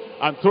Ghost,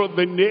 and through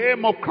the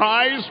name of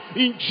Christ,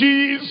 in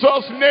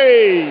Jesus'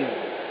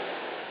 name.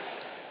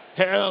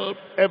 Help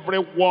every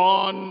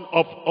one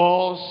of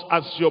us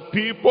as your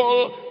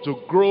people to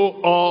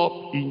grow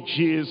up in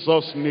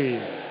Jesus'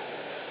 name.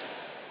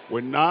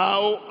 We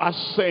now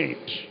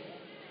ascend.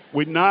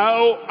 We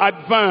now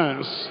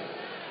advance.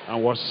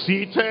 And we're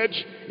seated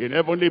in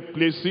heavenly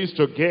places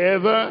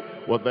together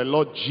with the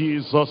Lord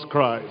Jesus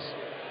Christ.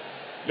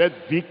 Let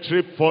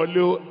victory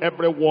follow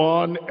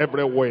everyone,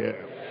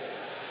 everywhere.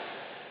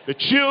 The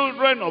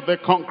children of the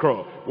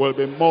conqueror will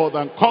be more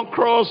than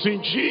conquerors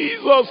in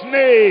Jesus'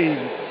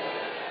 name.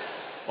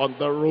 On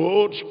the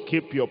road,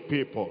 keep your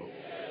people.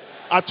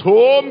 At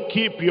home,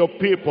 keep your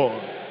people.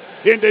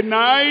 In the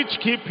night,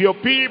 keep your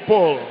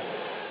people.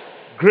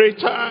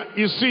 Greater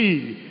is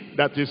he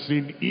that is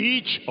in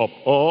each of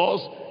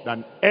us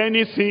than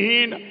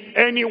anything,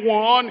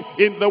 anyone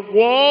in the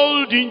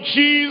world, in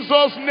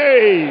Jesus'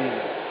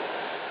 name.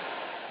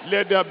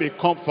 Let there be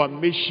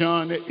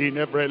confirmation in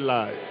every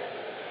life.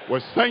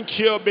 We thank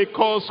you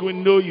because we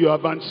know you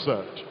have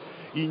answered.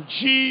 In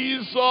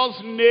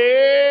Jesus'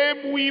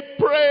 name we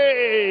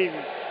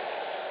pray.